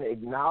don't even want to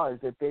acknowledge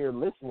that they are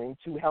listening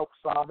to help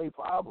solve a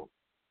problem.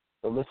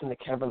 They'll listen to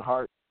Kevin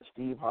Hart,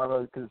 Steve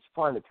Harvey, because it's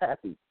fun, it's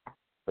happy.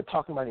 But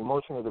talking about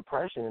emotional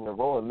depression and the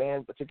role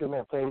a particular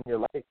man played in your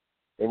life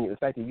and the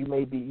fact that you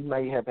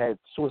may have had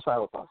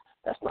suicidal thoughts,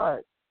 that's not,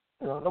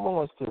 no one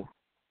wants to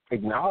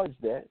acknowledge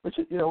that, which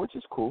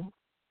is cool.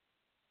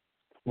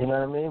 You know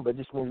what I mean? But it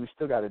just means we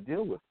still got to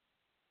deal with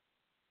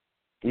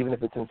it, even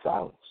if it's in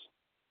silence.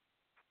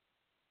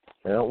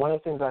 One of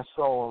the things I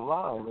saw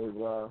online is,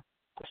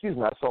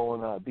 I saw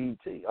on BET.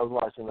 I was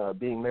watching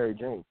Being Mary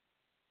Jane.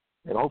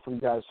 And hopefully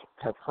you guys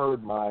have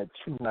heard my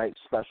 2-night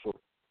special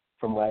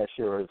from last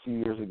year or a few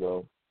years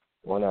ago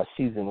on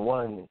season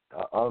 1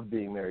 of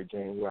Being Mary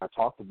Jane, where I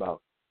talked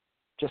about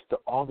just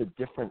all the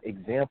different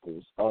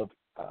examples of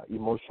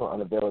emotional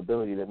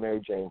unavailability that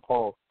Mary Jane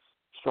Paul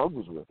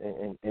struggles with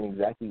and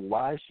exactly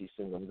why she's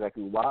single,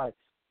 exactly why,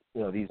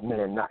 these men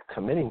are not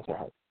committing to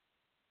her.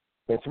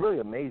 It's really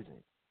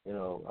amazing.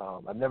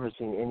 I've never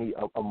seen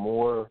a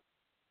more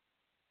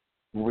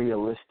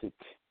realistic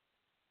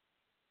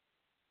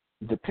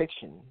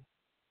depiction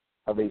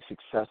of a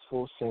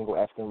successful single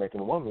African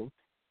American woman,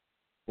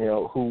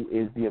 who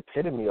is the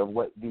epitome of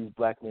what these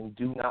black men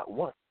do not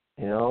want.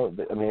 I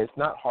mean, it's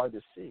not hard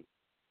to see.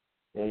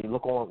 You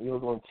look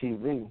on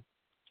TV,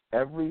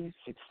 every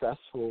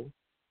successful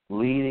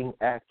leading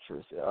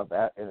actress of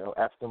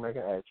African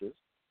American actress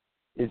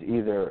is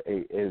either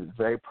a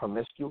very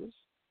promiscuous,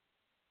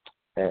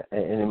 and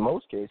in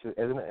most cases,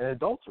 as an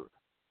adulterer,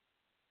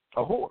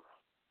 a whore.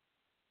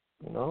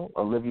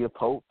 Olivia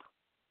Pope,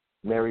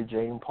 Mary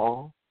Jane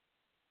Paul.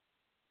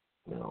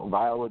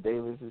 Viola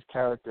Davis's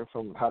character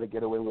from How to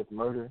Get Away with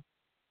Murder,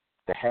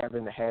 the have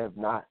and the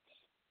have-nots.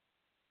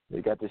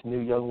 They got this new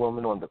young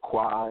woman on the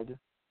quad,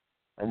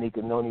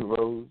 Anika Noni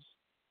Rose.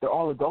 They're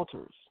all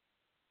adulterers.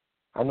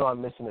 I know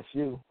I'm missing a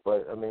few,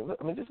 but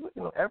just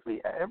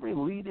every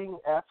leading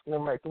African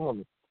American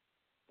woman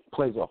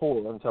plays a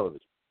whore on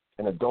television,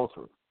 an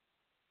adulterer.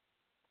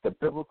 The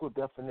biblical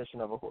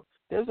definition of a whore.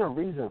 There's a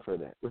reason for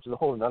that, which is a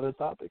whole other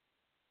topic.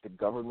 The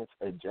government's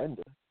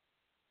agenda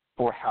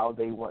for how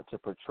they want to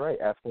portray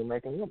African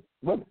American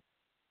women.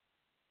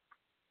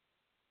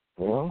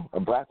 A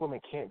black woman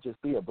can't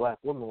just be a black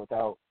woman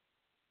without,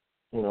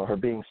 her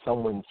being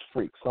someone's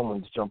freak,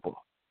 someone's jump off.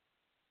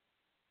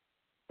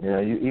 I'm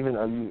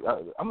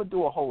gonna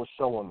do a whole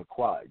show on the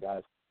quad,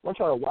 guys. I want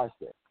y'all to watch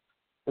that.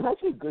 It's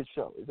actually a good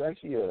show. It's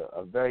actually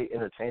a very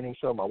entertaining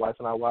show. My wife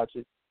and I watch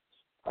it,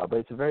 but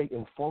it's a very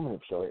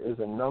informative show. There's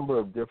a number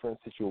of different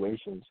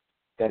situations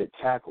that it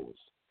tackles,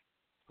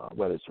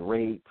 whether it's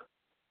rape,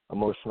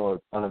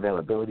 emotional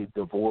unavailability,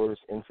 divorce,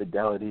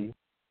 infidelity,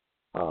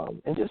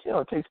 and just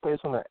it takes place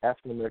on an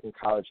African American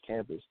college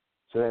campus.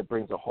 So that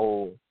brings a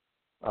whole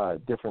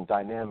different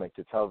dynamic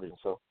to television.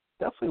 So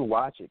definitely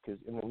watch it, because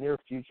in the near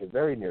future,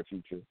 very near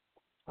future,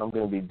 I'm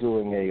going to be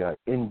doing a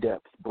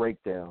in-depth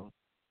breakdown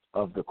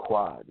of the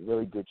quad.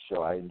 Really good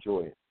show. I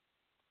enjoy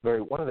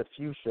it. One of the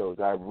few shows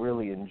I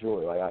really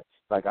enjoy.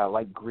 I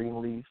like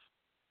Greenleaf.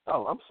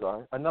 Oh, I'm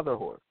sorry, another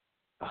whore.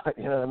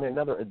 You know what I mean?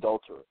 Another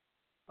adulterer.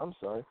 I'm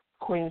sorry,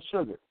 Queen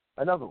Sugar,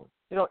 another one.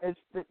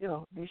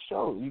 These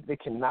shows, they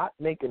cannot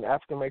make an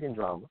African American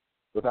drama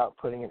without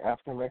putting an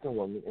African American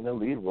woman in a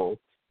lead role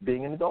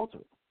being an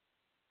adulterer.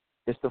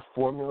 It's the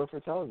formula for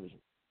television.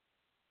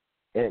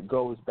 And it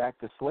goes back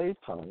to slave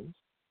times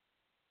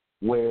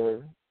where,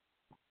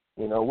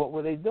 what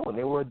were they doing?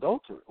 They were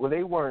adulterers. Well,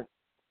 they weren't,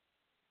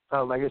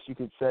 I guess you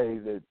could say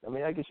that,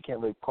 I guess you can't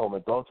really call them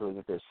adulterers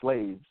if they're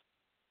slaves,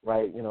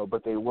 right?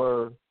 But they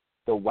were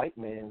the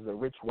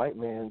rich white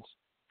man's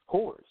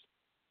whores.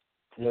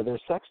 They're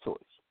sex toys.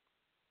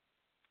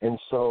 And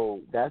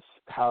so that's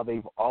how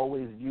they've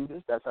always viewed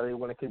us. That's how they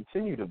want to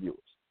continue to view us.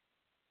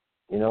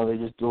 They're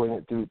just doing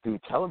it through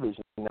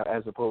television now,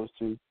 as opposed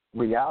to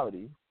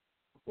reality.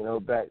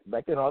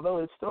 Back then, although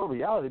it's still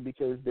reality,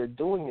 because they're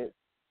doing it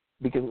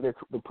because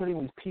they're putting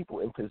these people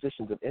in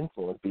positions of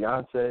influence.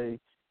 Beyonce,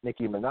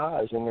 Nicki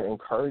Minaj, and they're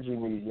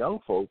encouraging these young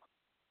folk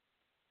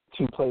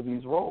to play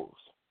these roles,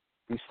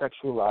 these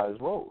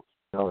sexualized roles.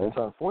 It's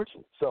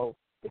unfortunate. So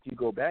if you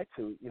go back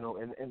to,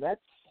 and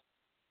that's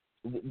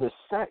the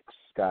sex,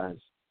 guys,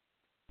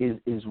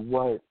 is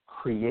what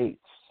creates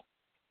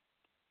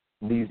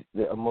the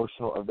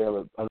emotional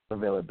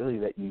unavailability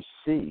that you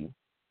see,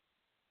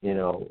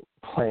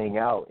 playing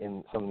out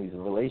in some of these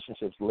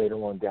relationships later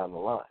on down the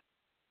line.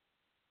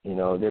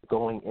 They're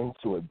going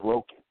into it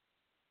broken.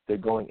 They're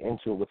going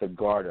into it with a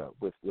guard up,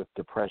 with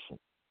depression.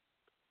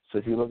 So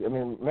if you look,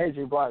 Mary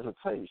J. Blige will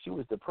tell you she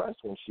was depressed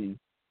when she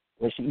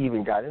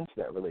even got into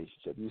that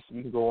relationship. You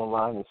can go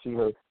online and see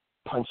her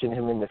punching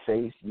him in the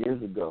face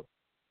years ago.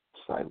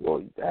 It's like,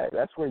 well,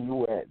 that's where you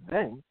were at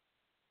then.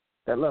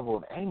 That level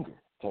of anger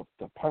to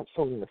punch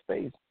someone in the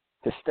face,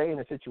 to stay in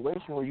a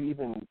situation where you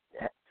even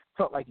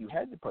felt like you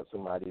had to punch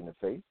somebody in the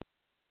face.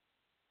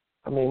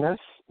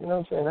 That's, you know what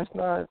I'm saying, that's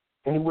not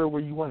anywhere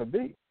where you want to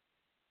be.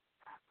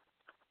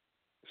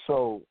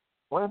 So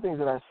one of the things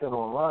that I said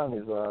online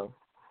is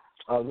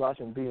I was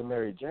watching Being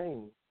Mary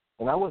Jane,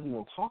 and I wasn't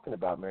even talking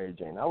about Mary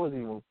Jane.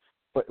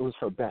 But it was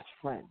her best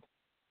friend.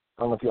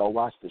 I don't know if y'all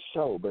watched the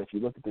show, but if you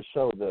look at the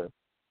show, the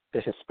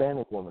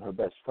Hispanic woman, her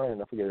best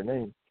friend, I forget her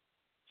name,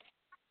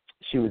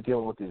 she was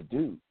dealing with this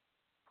dude,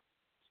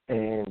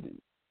 and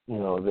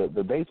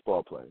the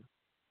baseball player.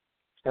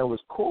 And it was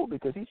cool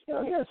because he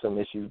had some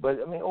issues, but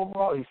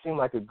overall he seemed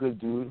like a good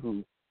dude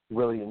who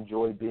really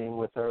enjoyed being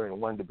with her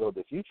and wanted to build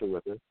a future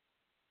with her.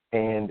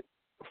 And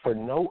for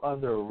no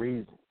other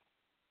reason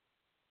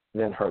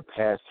than her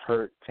past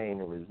hurt,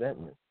 pain, and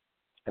resentment,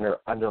 and her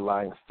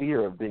underlying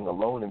fear of being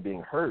alone and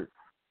being hurt,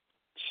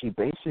 she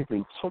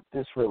basically took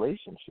this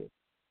relationship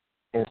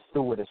and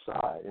threw it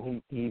aside.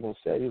 And he even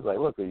said, he was like,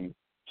 look, she's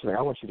like,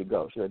 I want you to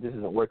go. She's like, this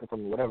isn't working for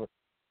me, whatever.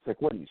 He's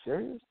like, what, are you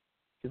serious?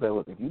 He's like,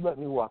 look, if you let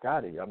me walk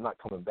out of here, I'm not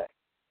coming back.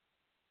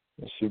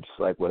 And she's just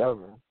like,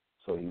 whatever.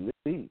 So he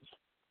leaves.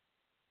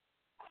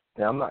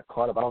 Now, I'm not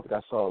caught up. I don't think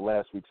I saw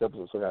last week's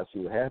episode, so I got to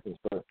see what happens.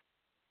 But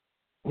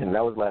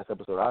that was the last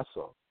episode I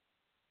saw.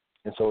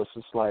 And so it's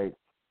just like,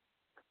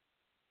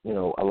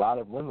 a lot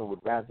of women would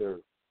rather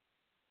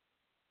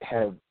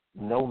have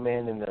no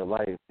man in their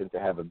life than to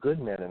have a good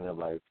man in their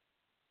life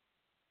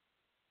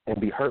and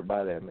be hurt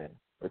by that man,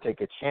 or take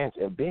a chance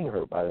at being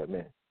hurt by that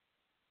man.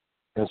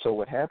 And so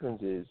what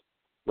happens is,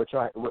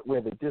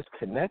 where the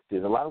disconnect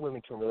is, a lot of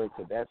women can relate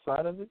to that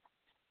side of it,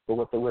 but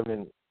what the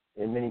women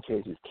in many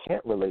cases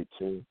can't relate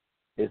to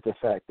is the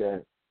fact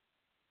that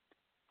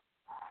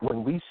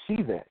when we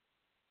see that,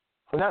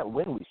 well, not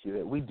when we see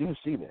that, we do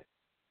see that.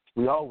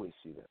 We always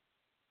see that.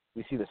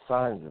 We see the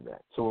signs of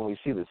that. So when we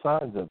see the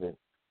signs of it,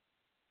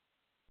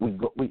 we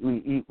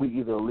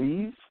either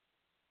leave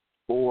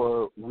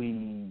or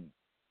we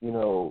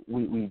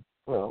we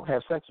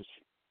have sex with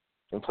you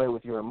and play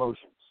with your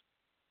emotions.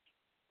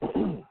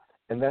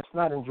 And that's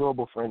not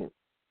enjoyable for anyone.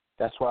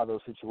 That's why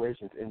those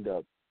situations end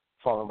up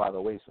falling by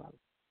the wayside.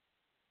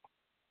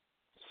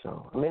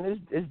 So, I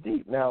mean, it's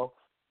deep. Now,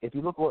 if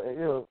you look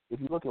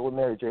at what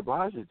Mary J.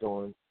 Blige is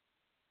doing,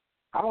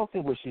 I don't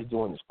think what she's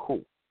doing is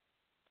cool.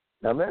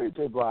 Now, Mary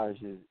J.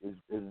 Blige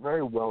is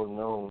very well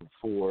known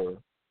for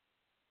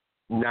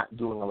not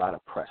doing a lot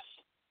of press,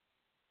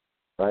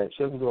 right?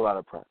 She doesn't do a lot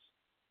of press.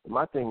 But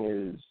my thing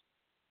is,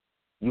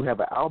 you have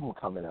an album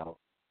coming out,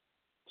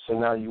 so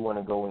now you want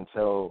to go and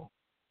tell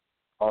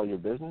all your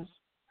business?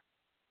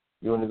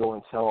 You want to go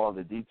and tell all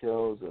the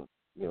details of,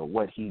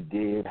 what he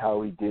did,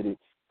 how he did it,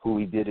 who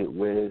he did it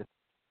with,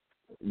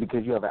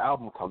 because you have an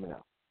album coming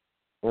out.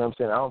 You know what I'm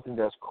saying? I don't think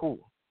that's cool.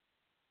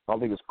 I don't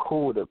think it's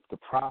cool to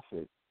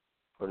profit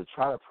or to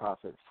try to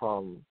profit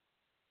from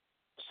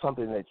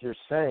something that you're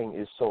saying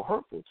is so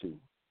hurtful to you.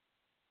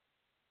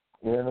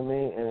 You know what I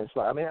mean? And it's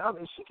like, I mean,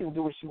 she can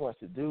do what she wants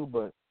to do,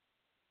 but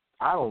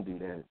I don't do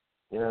that.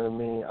 You know what I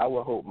mean? I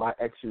would hope my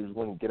exes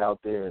wouldn't get out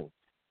there and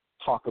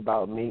talk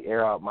about me,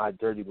 air out my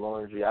dirty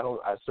laundry.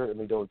 I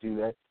certainly don't do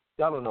that.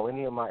 Y'all don't know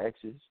any of my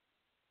exes.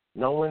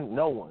 No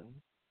one.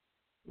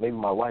 Maybe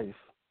my wife.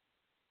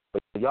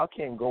 But y'all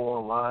can't go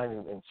online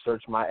and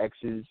search my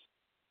exes,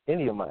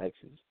 any of my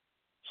exes.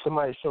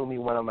 Somebody show me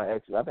one of my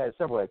exes. I've had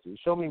several exes.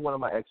 Show me one of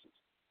my exes.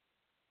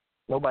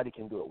 Nobody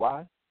can do it.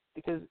 Why?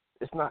 Because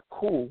it's not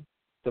cool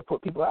to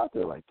put people out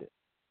there like that.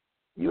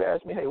 You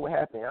ask me, hey, what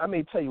happened? I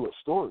may tell you a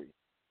story.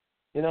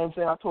 You know what I'm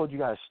saying? I told you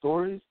guys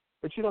stories,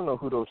 but you don't know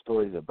who those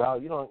stories are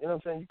about. You know what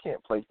I'm saying? You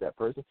can't place that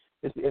person.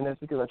 And that's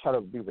because I try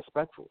to be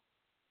respectful.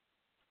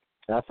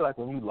 And I feel like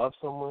when you love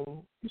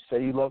someone, you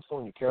say you love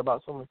someone, you care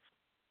about someone,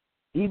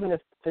 even if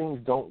things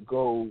don't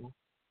go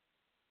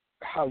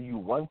how you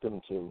want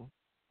them to,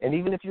 and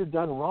even if you're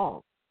done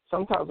wrong,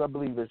 sometimes I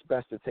believe it's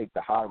best to take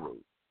the high road.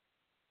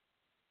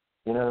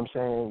 You know what I'm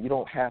saying? You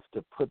don't have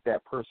to put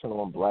that person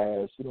on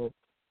blast. You know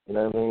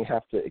what I mean?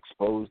 Have to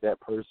expose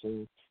that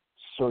person,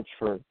 search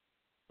for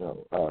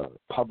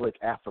public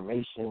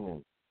affirmation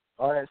and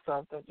all that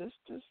stuff. Just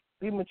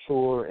be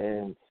mature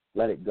and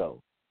let it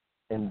go.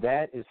 And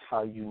that is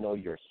how you know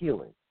you're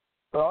healing.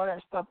 But all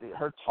that stuff,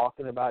 her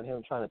talking about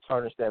him, trying to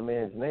tarnish that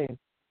man's name,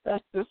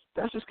 that's just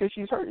because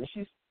she's hurt. And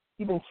she's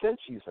even said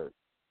she's hurt.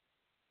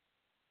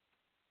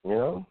 You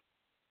know?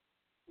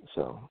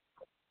 So,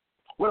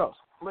 what else?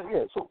 But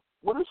yeah, so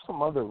what are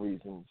some other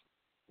reasons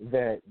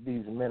that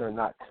these men are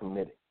not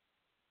committing?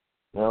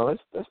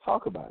 Let's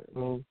talk about it. I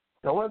mean,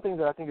 one of the things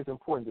that I think is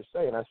important to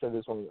say, and I said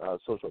this on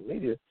social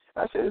media,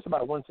 I say this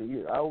about once a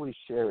year. I always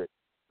share it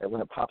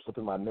when it pops up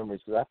in my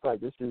memories because I feel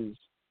like this is,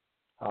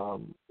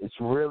 it's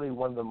really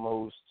one of the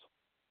most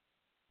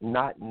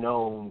not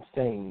known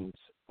things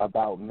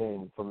about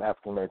men from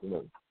African American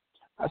men.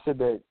 I said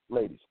that,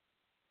 ladies,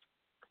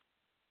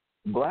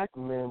 black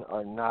men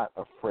are not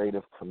afraid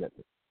of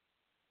commitment.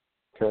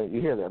 Okay,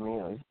 you hear that? I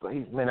mean,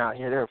 these men out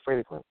here, they're afraid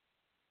of commitment.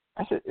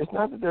 I said, it's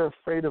not that they're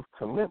afraid of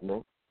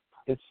commitment,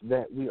 it's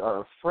that we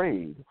are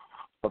afraid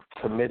of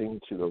committing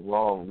to the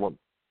wrong woman.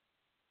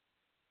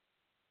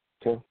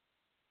 Okay?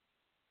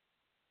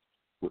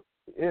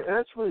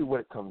 That's really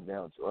what it comes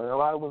down to. And a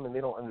lot of women,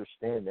 they don't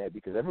understand that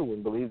because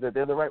everyone believes that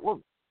they're the right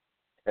woman.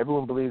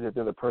 Everyone believes that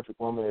they're the perfect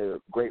woman, they're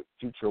a great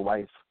future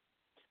wife.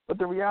 But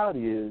the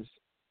reality is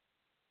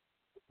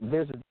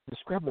there's a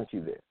discrepancy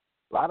there.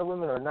 A lot of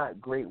women are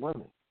not great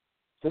women.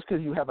 Just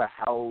because you have a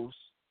house,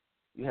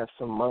 you have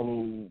some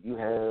money, you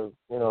have,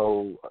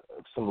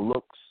 some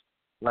looks,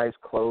 nice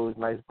clothes,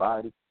 nice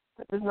body,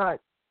 that does not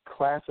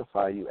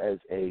classify you as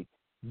a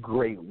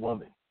great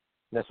woman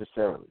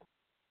necessarily.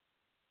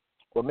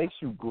 What makes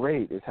you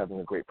great is having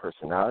a great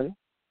personality,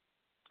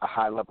 a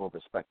high level of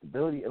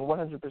respectability, and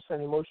 100%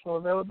 emotional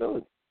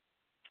availability.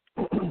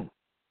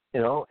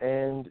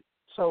 And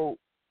so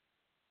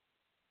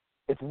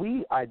if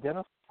we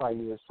identify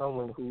you as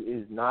someone who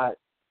is not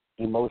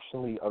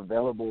emotionally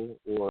available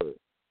or,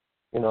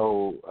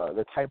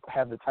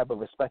 have the type of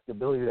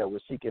respectability that we're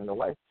seeking in a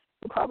wife,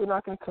 we're probably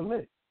not going to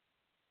commit.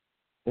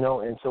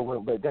 And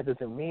so, but that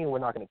doesn't mean we're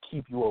not going to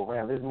keep you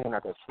around. It doesn't mean we're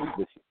not going to sleep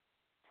with you.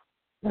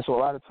 And so a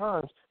lot of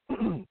times,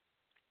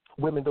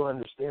 women don't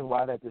understand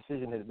why that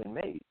decision has been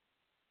made.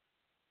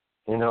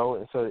 And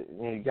so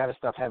you got to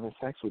stop having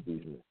sex with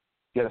these men.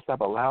 You got to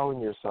stop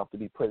allowing yourself to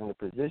be put in a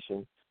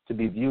position to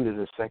be viewed as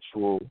a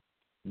sexual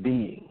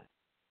being.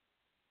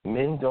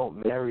 Men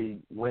don't marry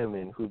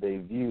women who they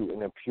view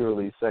in a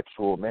purely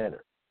sexual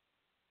manner.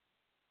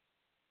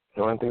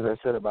 One of the things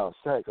I said about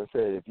sex, I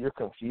said if you're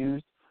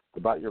confused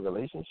about your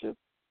relationship,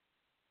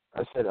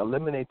 I said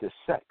eliminate the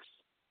sex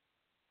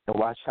and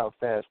watch how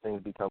fast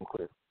things become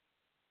clear.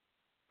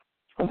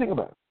 And think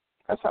about it.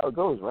 That's how it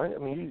goes, right? I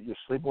mean, you're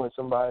sleeping with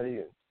somebody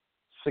and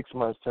 6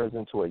 months turns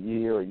into a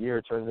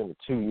year turns into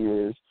 2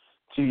 years,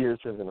 2 years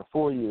turns into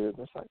 4 years.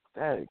 And it's like,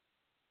 dang,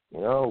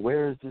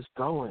 where is this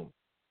going?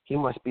 He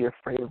must be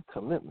afraid of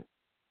commitment.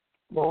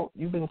 Well,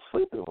 you've been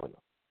sleeping with him.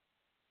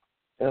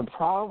 And the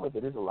problem with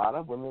it is a lot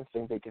of women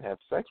think they can have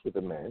sex with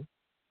a man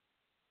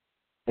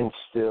and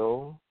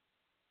still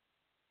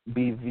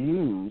be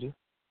viewed.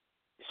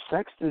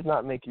 Sex does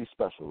not make you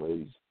special,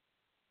 ladies.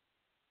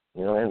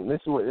 You know, and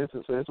this is what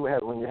happens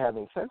when you're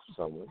having sex with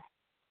someone.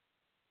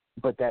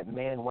 But that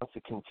man wants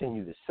to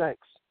continue the sex,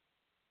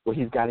 well,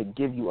 he's got to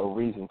give you a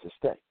reason to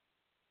stay.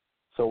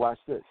 So watch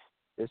this.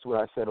 This is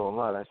what I said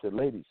online. I said,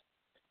 ladies,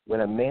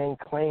 when a man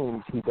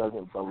claims he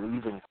doesn't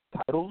believe in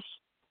titles,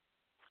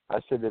 I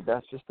said that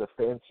that's just a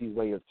fancy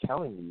way of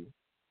telling you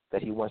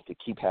that he wants to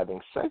keep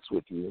having sex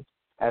with you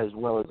as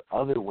well as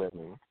other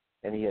women,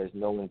 and he has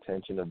no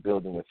intention of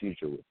building a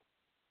future with you.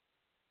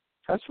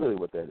 That's really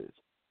what that is.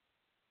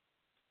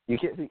 You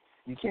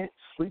can't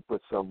sleep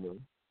with someone,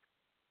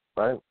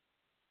 right,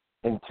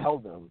 and tell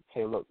them,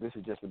 hey, look, this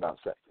is just about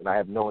sex, and I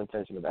have no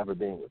intention of ever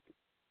being with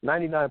you.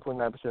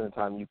 99.9% of the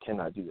time, you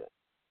cannot do that.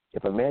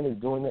 If a man is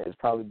doing that, it's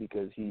probably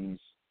because he's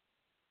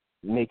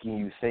making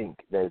you think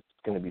that it's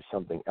going to be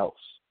something else.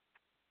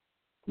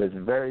 There's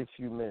very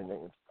few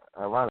men,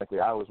 ironically,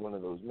 I was one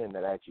of those men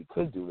that actually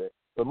could do that,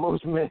 but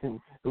most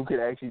men who could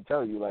actually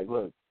tell you, like,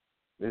 look,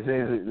 this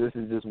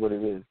is just what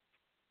it is.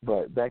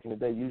 But back in the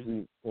day,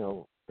 usually, you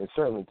know, and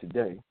certainly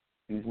today,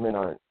 these men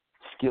aren't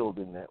skilled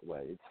in that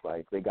way. It's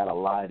like they got to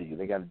lie to you.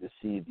 They got to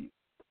deceive you.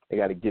 They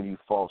got to give you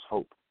false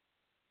hope.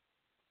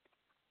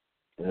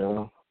 You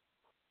know?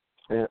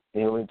 And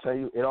let me tell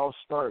you, it all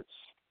starts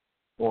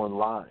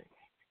online.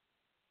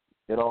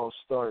 It all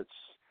starts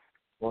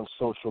on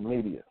social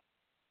media.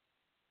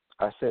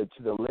 I said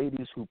to the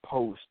ladies who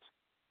post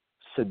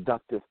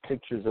seductive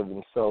pictures of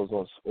themselves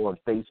on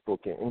Facebook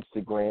and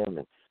Instagram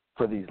and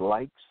for these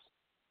likes,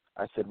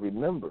 I said,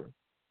 remember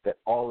that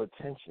all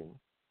attention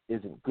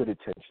isn't good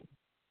attention.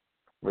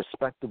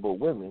 Respectable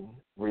women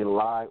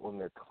rely on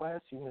their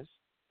classiness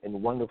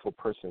and wonderful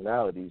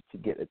personalities to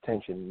get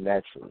attention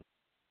naturally.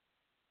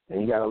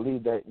 And you gotta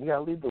leave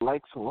the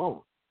likes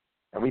alone.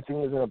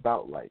 Everything isn't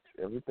about likes.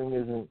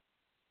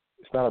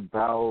 It's not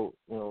about,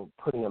 you know,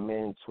 putting a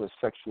man into a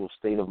sexual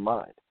state of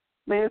mind.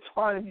 Man, it's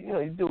fine if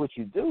you do what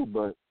you do,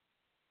 but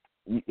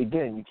you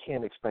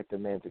can't expect a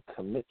man to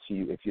commit to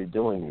you if you're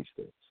doing these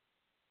things.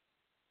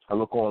 I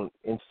look on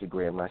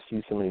Instagram and I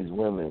see some of these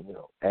women, you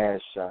know,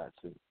 ass shots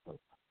and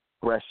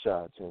breast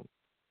shots, and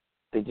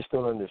they just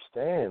don't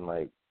understand,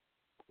 like,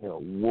 you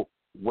know,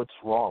 what's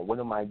wrong? What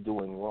am I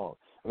doing wrong?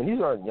 I mean,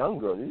 these aren't young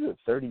girls. These are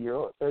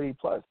 30-year-old,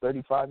 30-plus,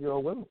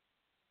 35-year-old women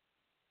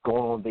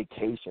going on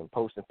vacation,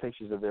 posting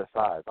pictures of their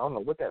thighs. I don't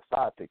know what that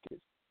thigh pic is.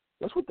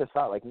 What's with the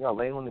thigh? Like, you know,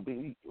 laying on the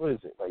beach. What is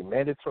it? Like,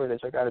 mandatory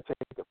that you got to take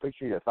a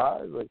picture of your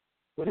thighs? Like,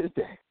 what is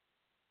that?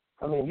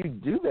 I mean, you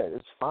do that.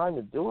 It's fine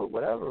to do it,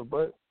 whatever,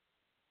 but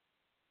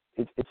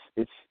it's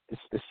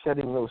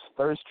setting those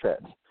thirst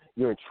traps.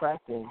 You're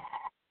attracting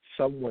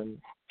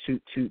someone to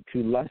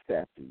lust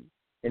after you,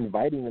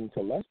 inviting them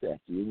to lust after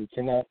you. You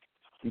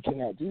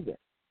cannot do that,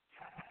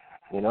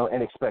 you know,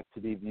 and expect to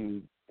be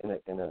viewed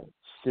in a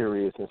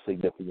serious and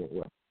significant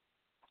way.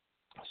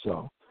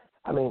 So,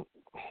 I mean,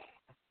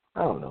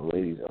 I don't know,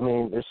 ladies. I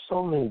mean, there's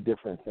so many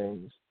different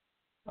things,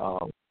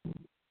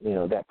 you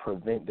know, that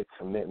prevent the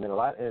commitment.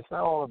 And it's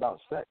not all about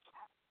sex.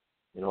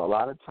 You know, a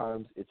lot of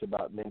times it's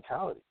about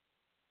mentality.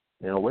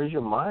 You know, where's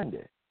your mind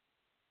at?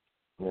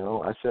 You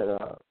know, I said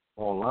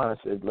online,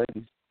 I said,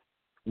 ladies,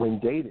 when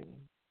dating,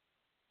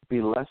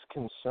 be less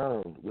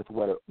concerned with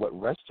what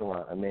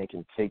restaurant a man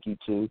can take you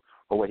to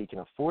or what he can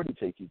afford to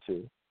take you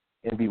to,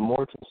 and be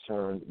more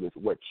concerned with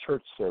what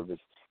church service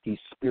he's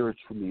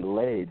spiritually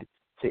led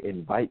to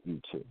invite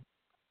you to.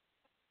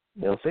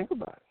 You know, think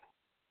about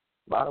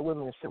it. A lot of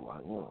women say,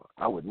 well, you know,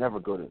 I would never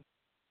go to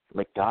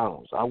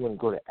McDonald's. I wouldn't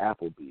go to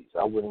Applebee's.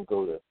 I wouldn't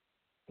go to,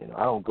 you know,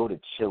 I don't go to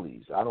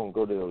Chili's. I don't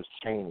go to those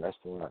chain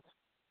restaurants.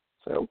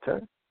 Say,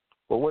 okay.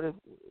 But what if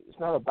it's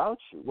not about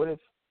you? What if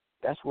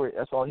that's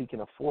all he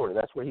can afford?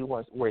 That's where he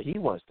wants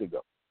to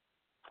go.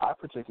 I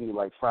particularly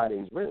like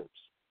Friday's ribs.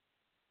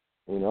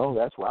 You know,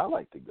 that's where I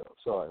like to go.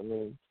 So, I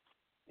mean,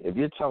 if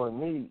you're telling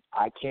me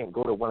I can't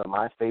go to one of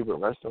my favorite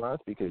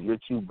restaurants because you're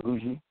too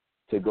bougie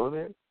to go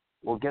there,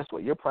 well, guess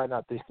what? You're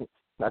probably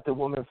not the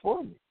woman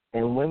for me.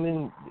 And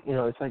women, you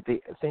know, it's like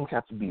things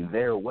have to be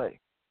their way.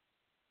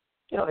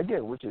 You know,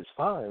 again, which is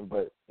fine,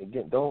 but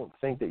again, don't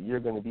think that you're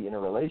going to be in a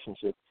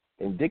relationship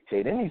and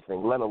dictate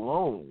anything, let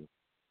alone,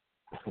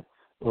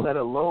 you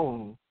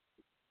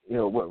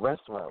know, what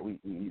restaurant we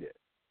eat at.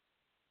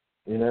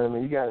 You know what I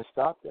mean? You got to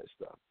stop that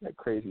stuff, that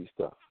crazy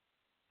stuff.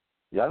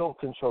 Y'all don't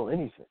control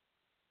anything.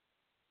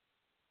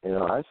 You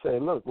know, I say,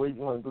 look, where do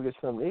you want to go get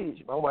something to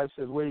eat? My wife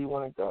says, where do you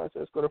want to go? I said,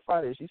 let's go to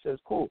Friday. She says,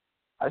 cool.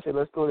 I said,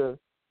 let's go to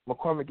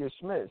McCormick &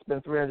 Schmidt.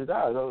 Spend $300.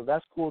 Oh,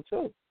 that's cool,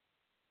 too.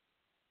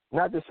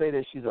 Not to say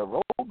that she's a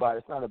robot.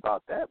 It's not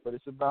about that, but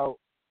it's about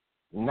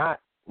not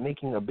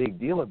making a big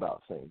deal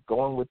about things,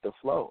 going with the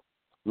flow,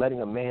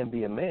 letting a man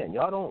be a man.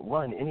 Y'all don't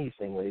run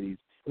anything, ladies.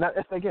 That's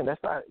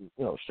not,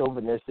 you know,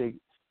 chauvinistic,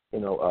 you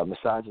know,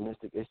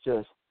 misogynistic. It's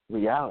just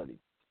reality.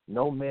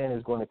 No man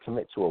is going to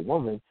commit to a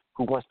woman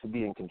who wants to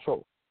be in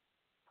control,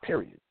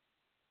 period.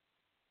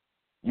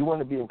 You want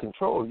to be in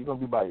control, you're going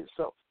to be by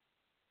yourself.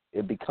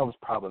 It becomes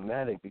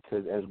problematic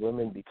because as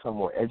women become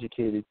more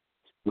educated,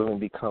 women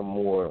become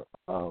more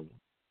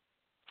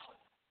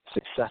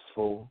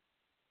successful,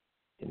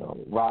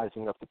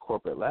 rising up the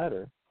corporate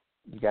ladder,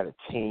 you got a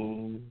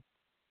team,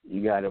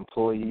 you got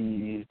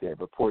employees that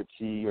report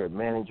to you, you're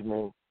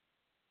management,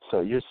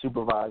 so you're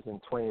supervising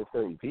 20 or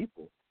 30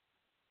 people.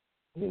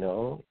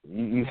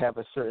 You have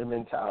a certain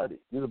mentality.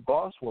 You're the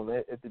boss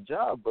woman at the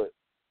job, but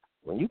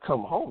when you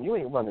come home, you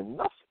ain't running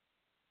nothing.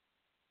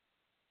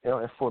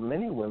 And for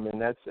many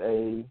women, it's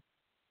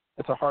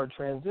a hard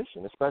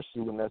transition,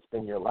 especially when that's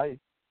been your life,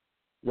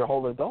 your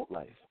whole adult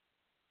life.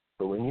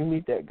 But when you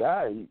meet that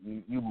guy,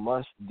 you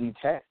must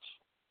detach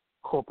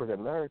corporate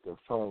America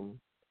from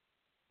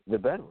the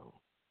bedroom.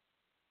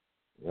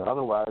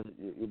 Otherwise,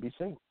 you'll be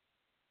single.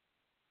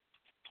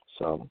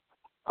 So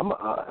I'm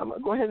gonna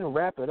go ahead and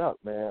wrap it up,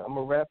 man. I'm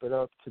gonna wrap it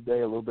up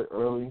today a little bit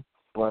early,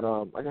 but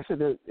like I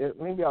said,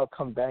 maybe I'll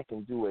come back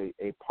and do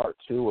a part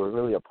 2 or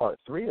really a part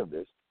 3 of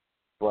this.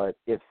 But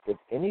if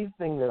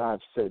anything that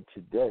I've said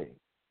today,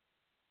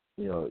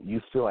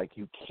 you feel like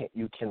you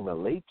can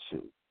relate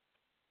to,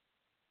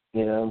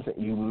 what I'm saying?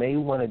 You may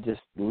want to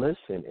just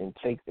listen and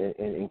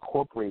and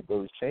incorporate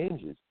those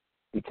changes,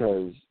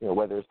 because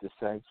whether it's the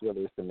sex,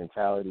 whether it's the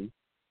mentality,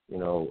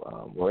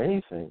 or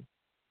anything,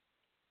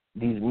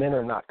 these men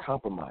are not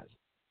compromising.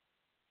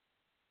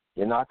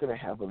 You're not going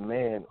to have a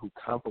man who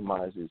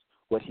compromises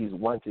what he's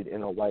wanted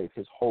in a wife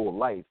his whole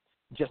life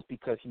just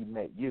because he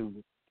met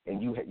you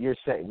and you're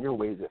set in your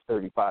ways at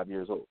 35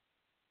 years old.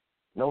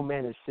 No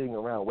man is sitting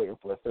around waiting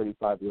for a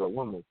 35-year-old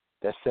woman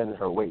that's set in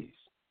her ways.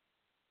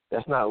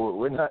 That's not.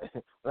 We're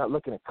not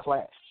looking to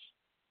clash.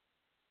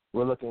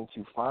 We're looking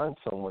to find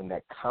someone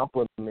that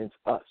complements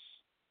us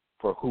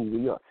for who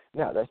we are.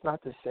 Now, that's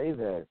not to say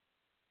that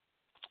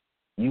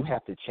you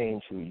have to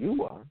change who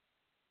you are,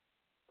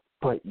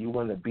 but you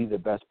want to be the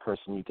best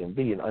person you can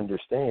be and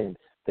understand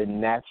the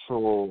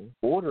natural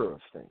order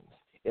of things.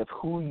 If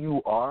who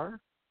you are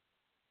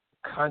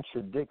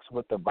contradicts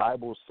what the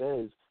Bible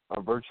says a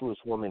virtuous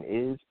woman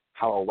is,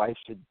 how a wife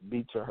should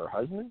be to her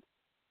husband,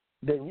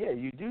 then yeah,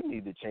 you do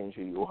need to change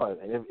who you are.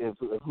 And if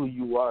who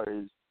you are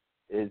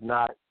is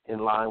not in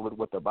line with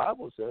what the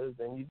Bible says,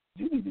 then you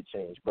do need to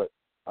change. But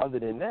other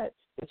than that,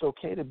 it's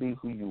okay to be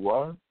who you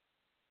are.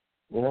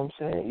 You know what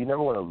I'm saying? You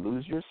never want to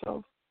lose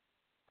yourself,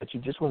 but you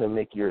just want to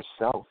make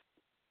yourself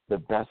the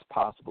best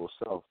possible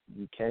self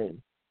you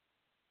can,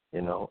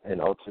 and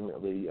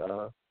ultimately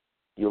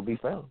you'll be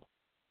found.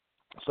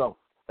 So,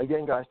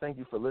 again, guys, thank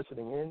you for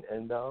listening in,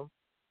 and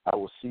I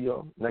will see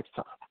you next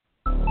time.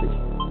 Peace.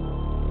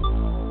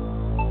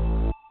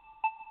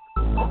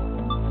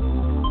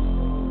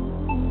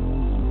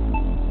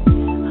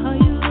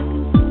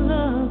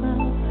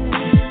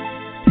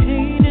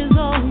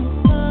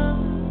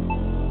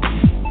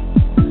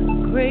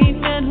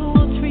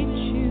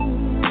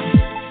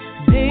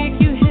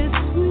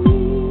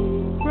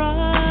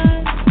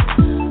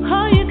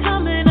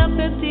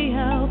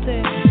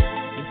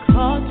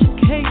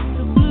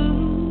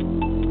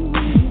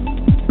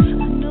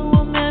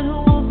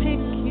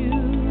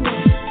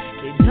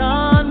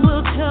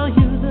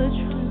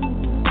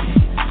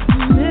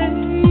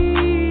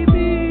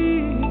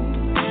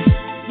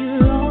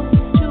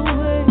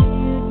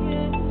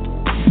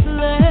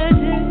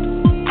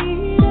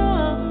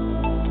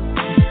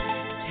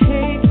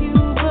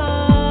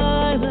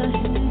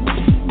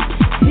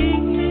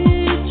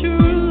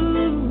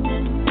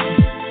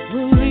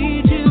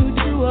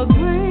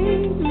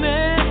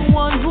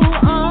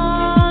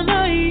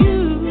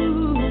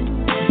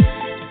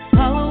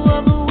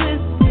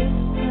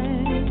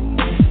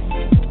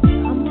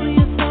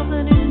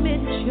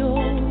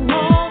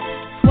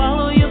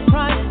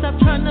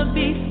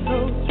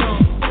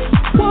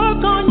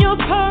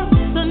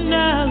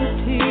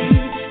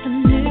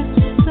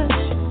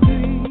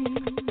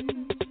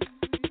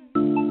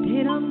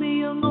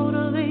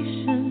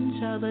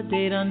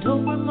 Dedan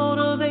don't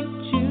motivate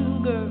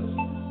you, girl.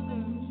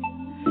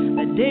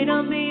 Let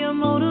Dedan be your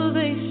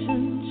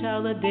motivation,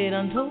 child. Let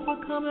Dedan don't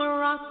come and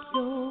rock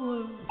your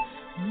world.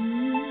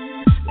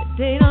 Let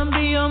Dedan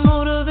be your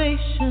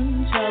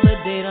motivation, child.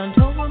 Let Dedan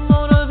don't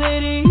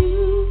motivate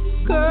you,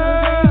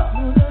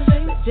 girl.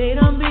 Let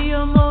Dedan be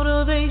your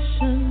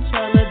motivation,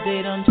 child. Let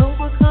Dedan don't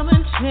come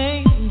and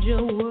change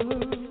your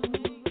world.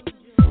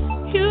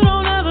 You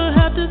don't ever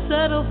have to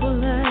settle for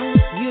less.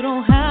 You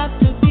don't have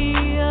to be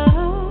a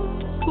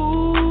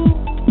fool.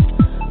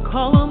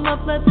 Call them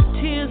up, let the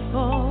tears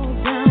fall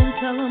down.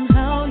 Tell them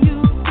how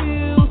you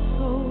feel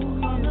so.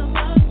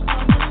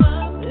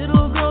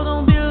 Little girl,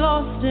 don't be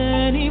lost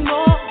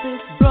anymore.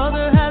 This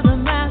brother has a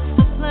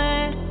master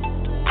plan.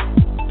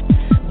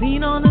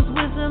 Lean on his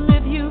wisdom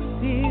if you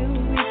feel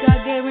weak. I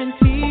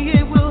guarantee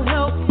it will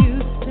help you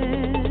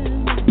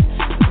stand.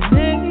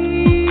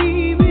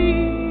 Maybe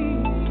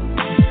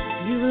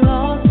you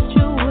lost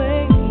your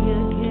way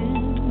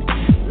again.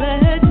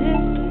 Let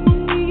Dedan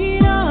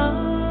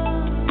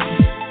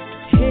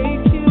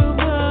take you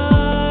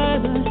by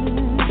the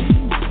hand.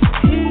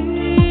 His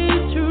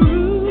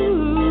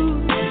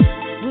truth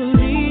will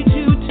lead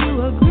you to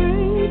a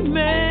great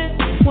man,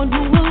 one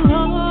who will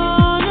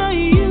honor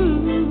you.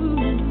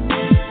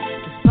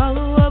 Just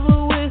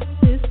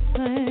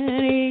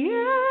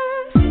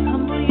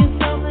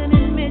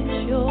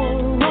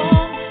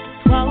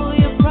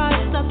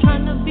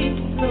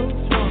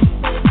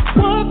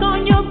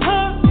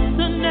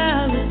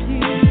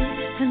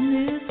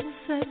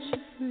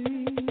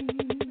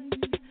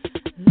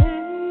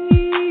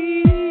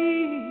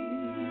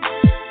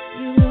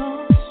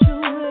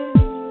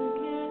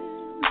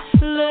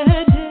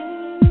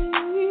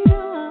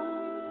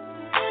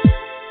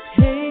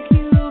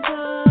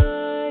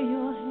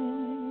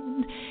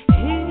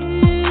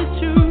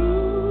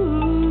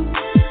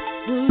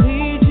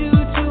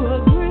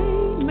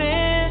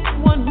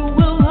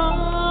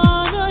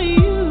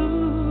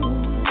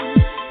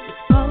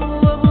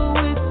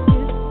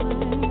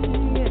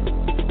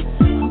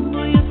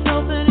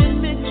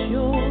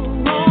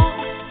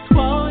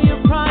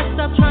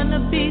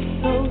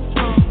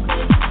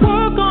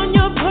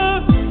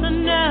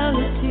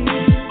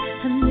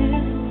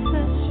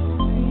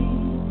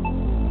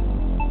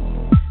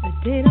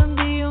Dedan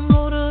be your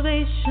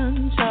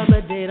motivation, child.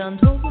 Let Dedan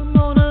Tova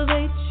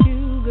motivate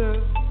you, girl.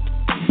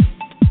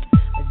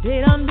 Let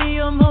Dedan be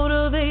your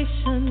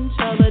motivation,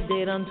 child. Let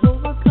Dedan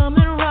Tova come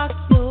and rock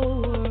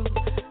your world.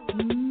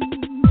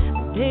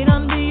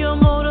 Dedan be your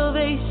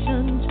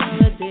motivation,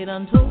 child. Let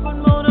Dedan Tova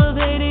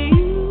motivate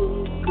you.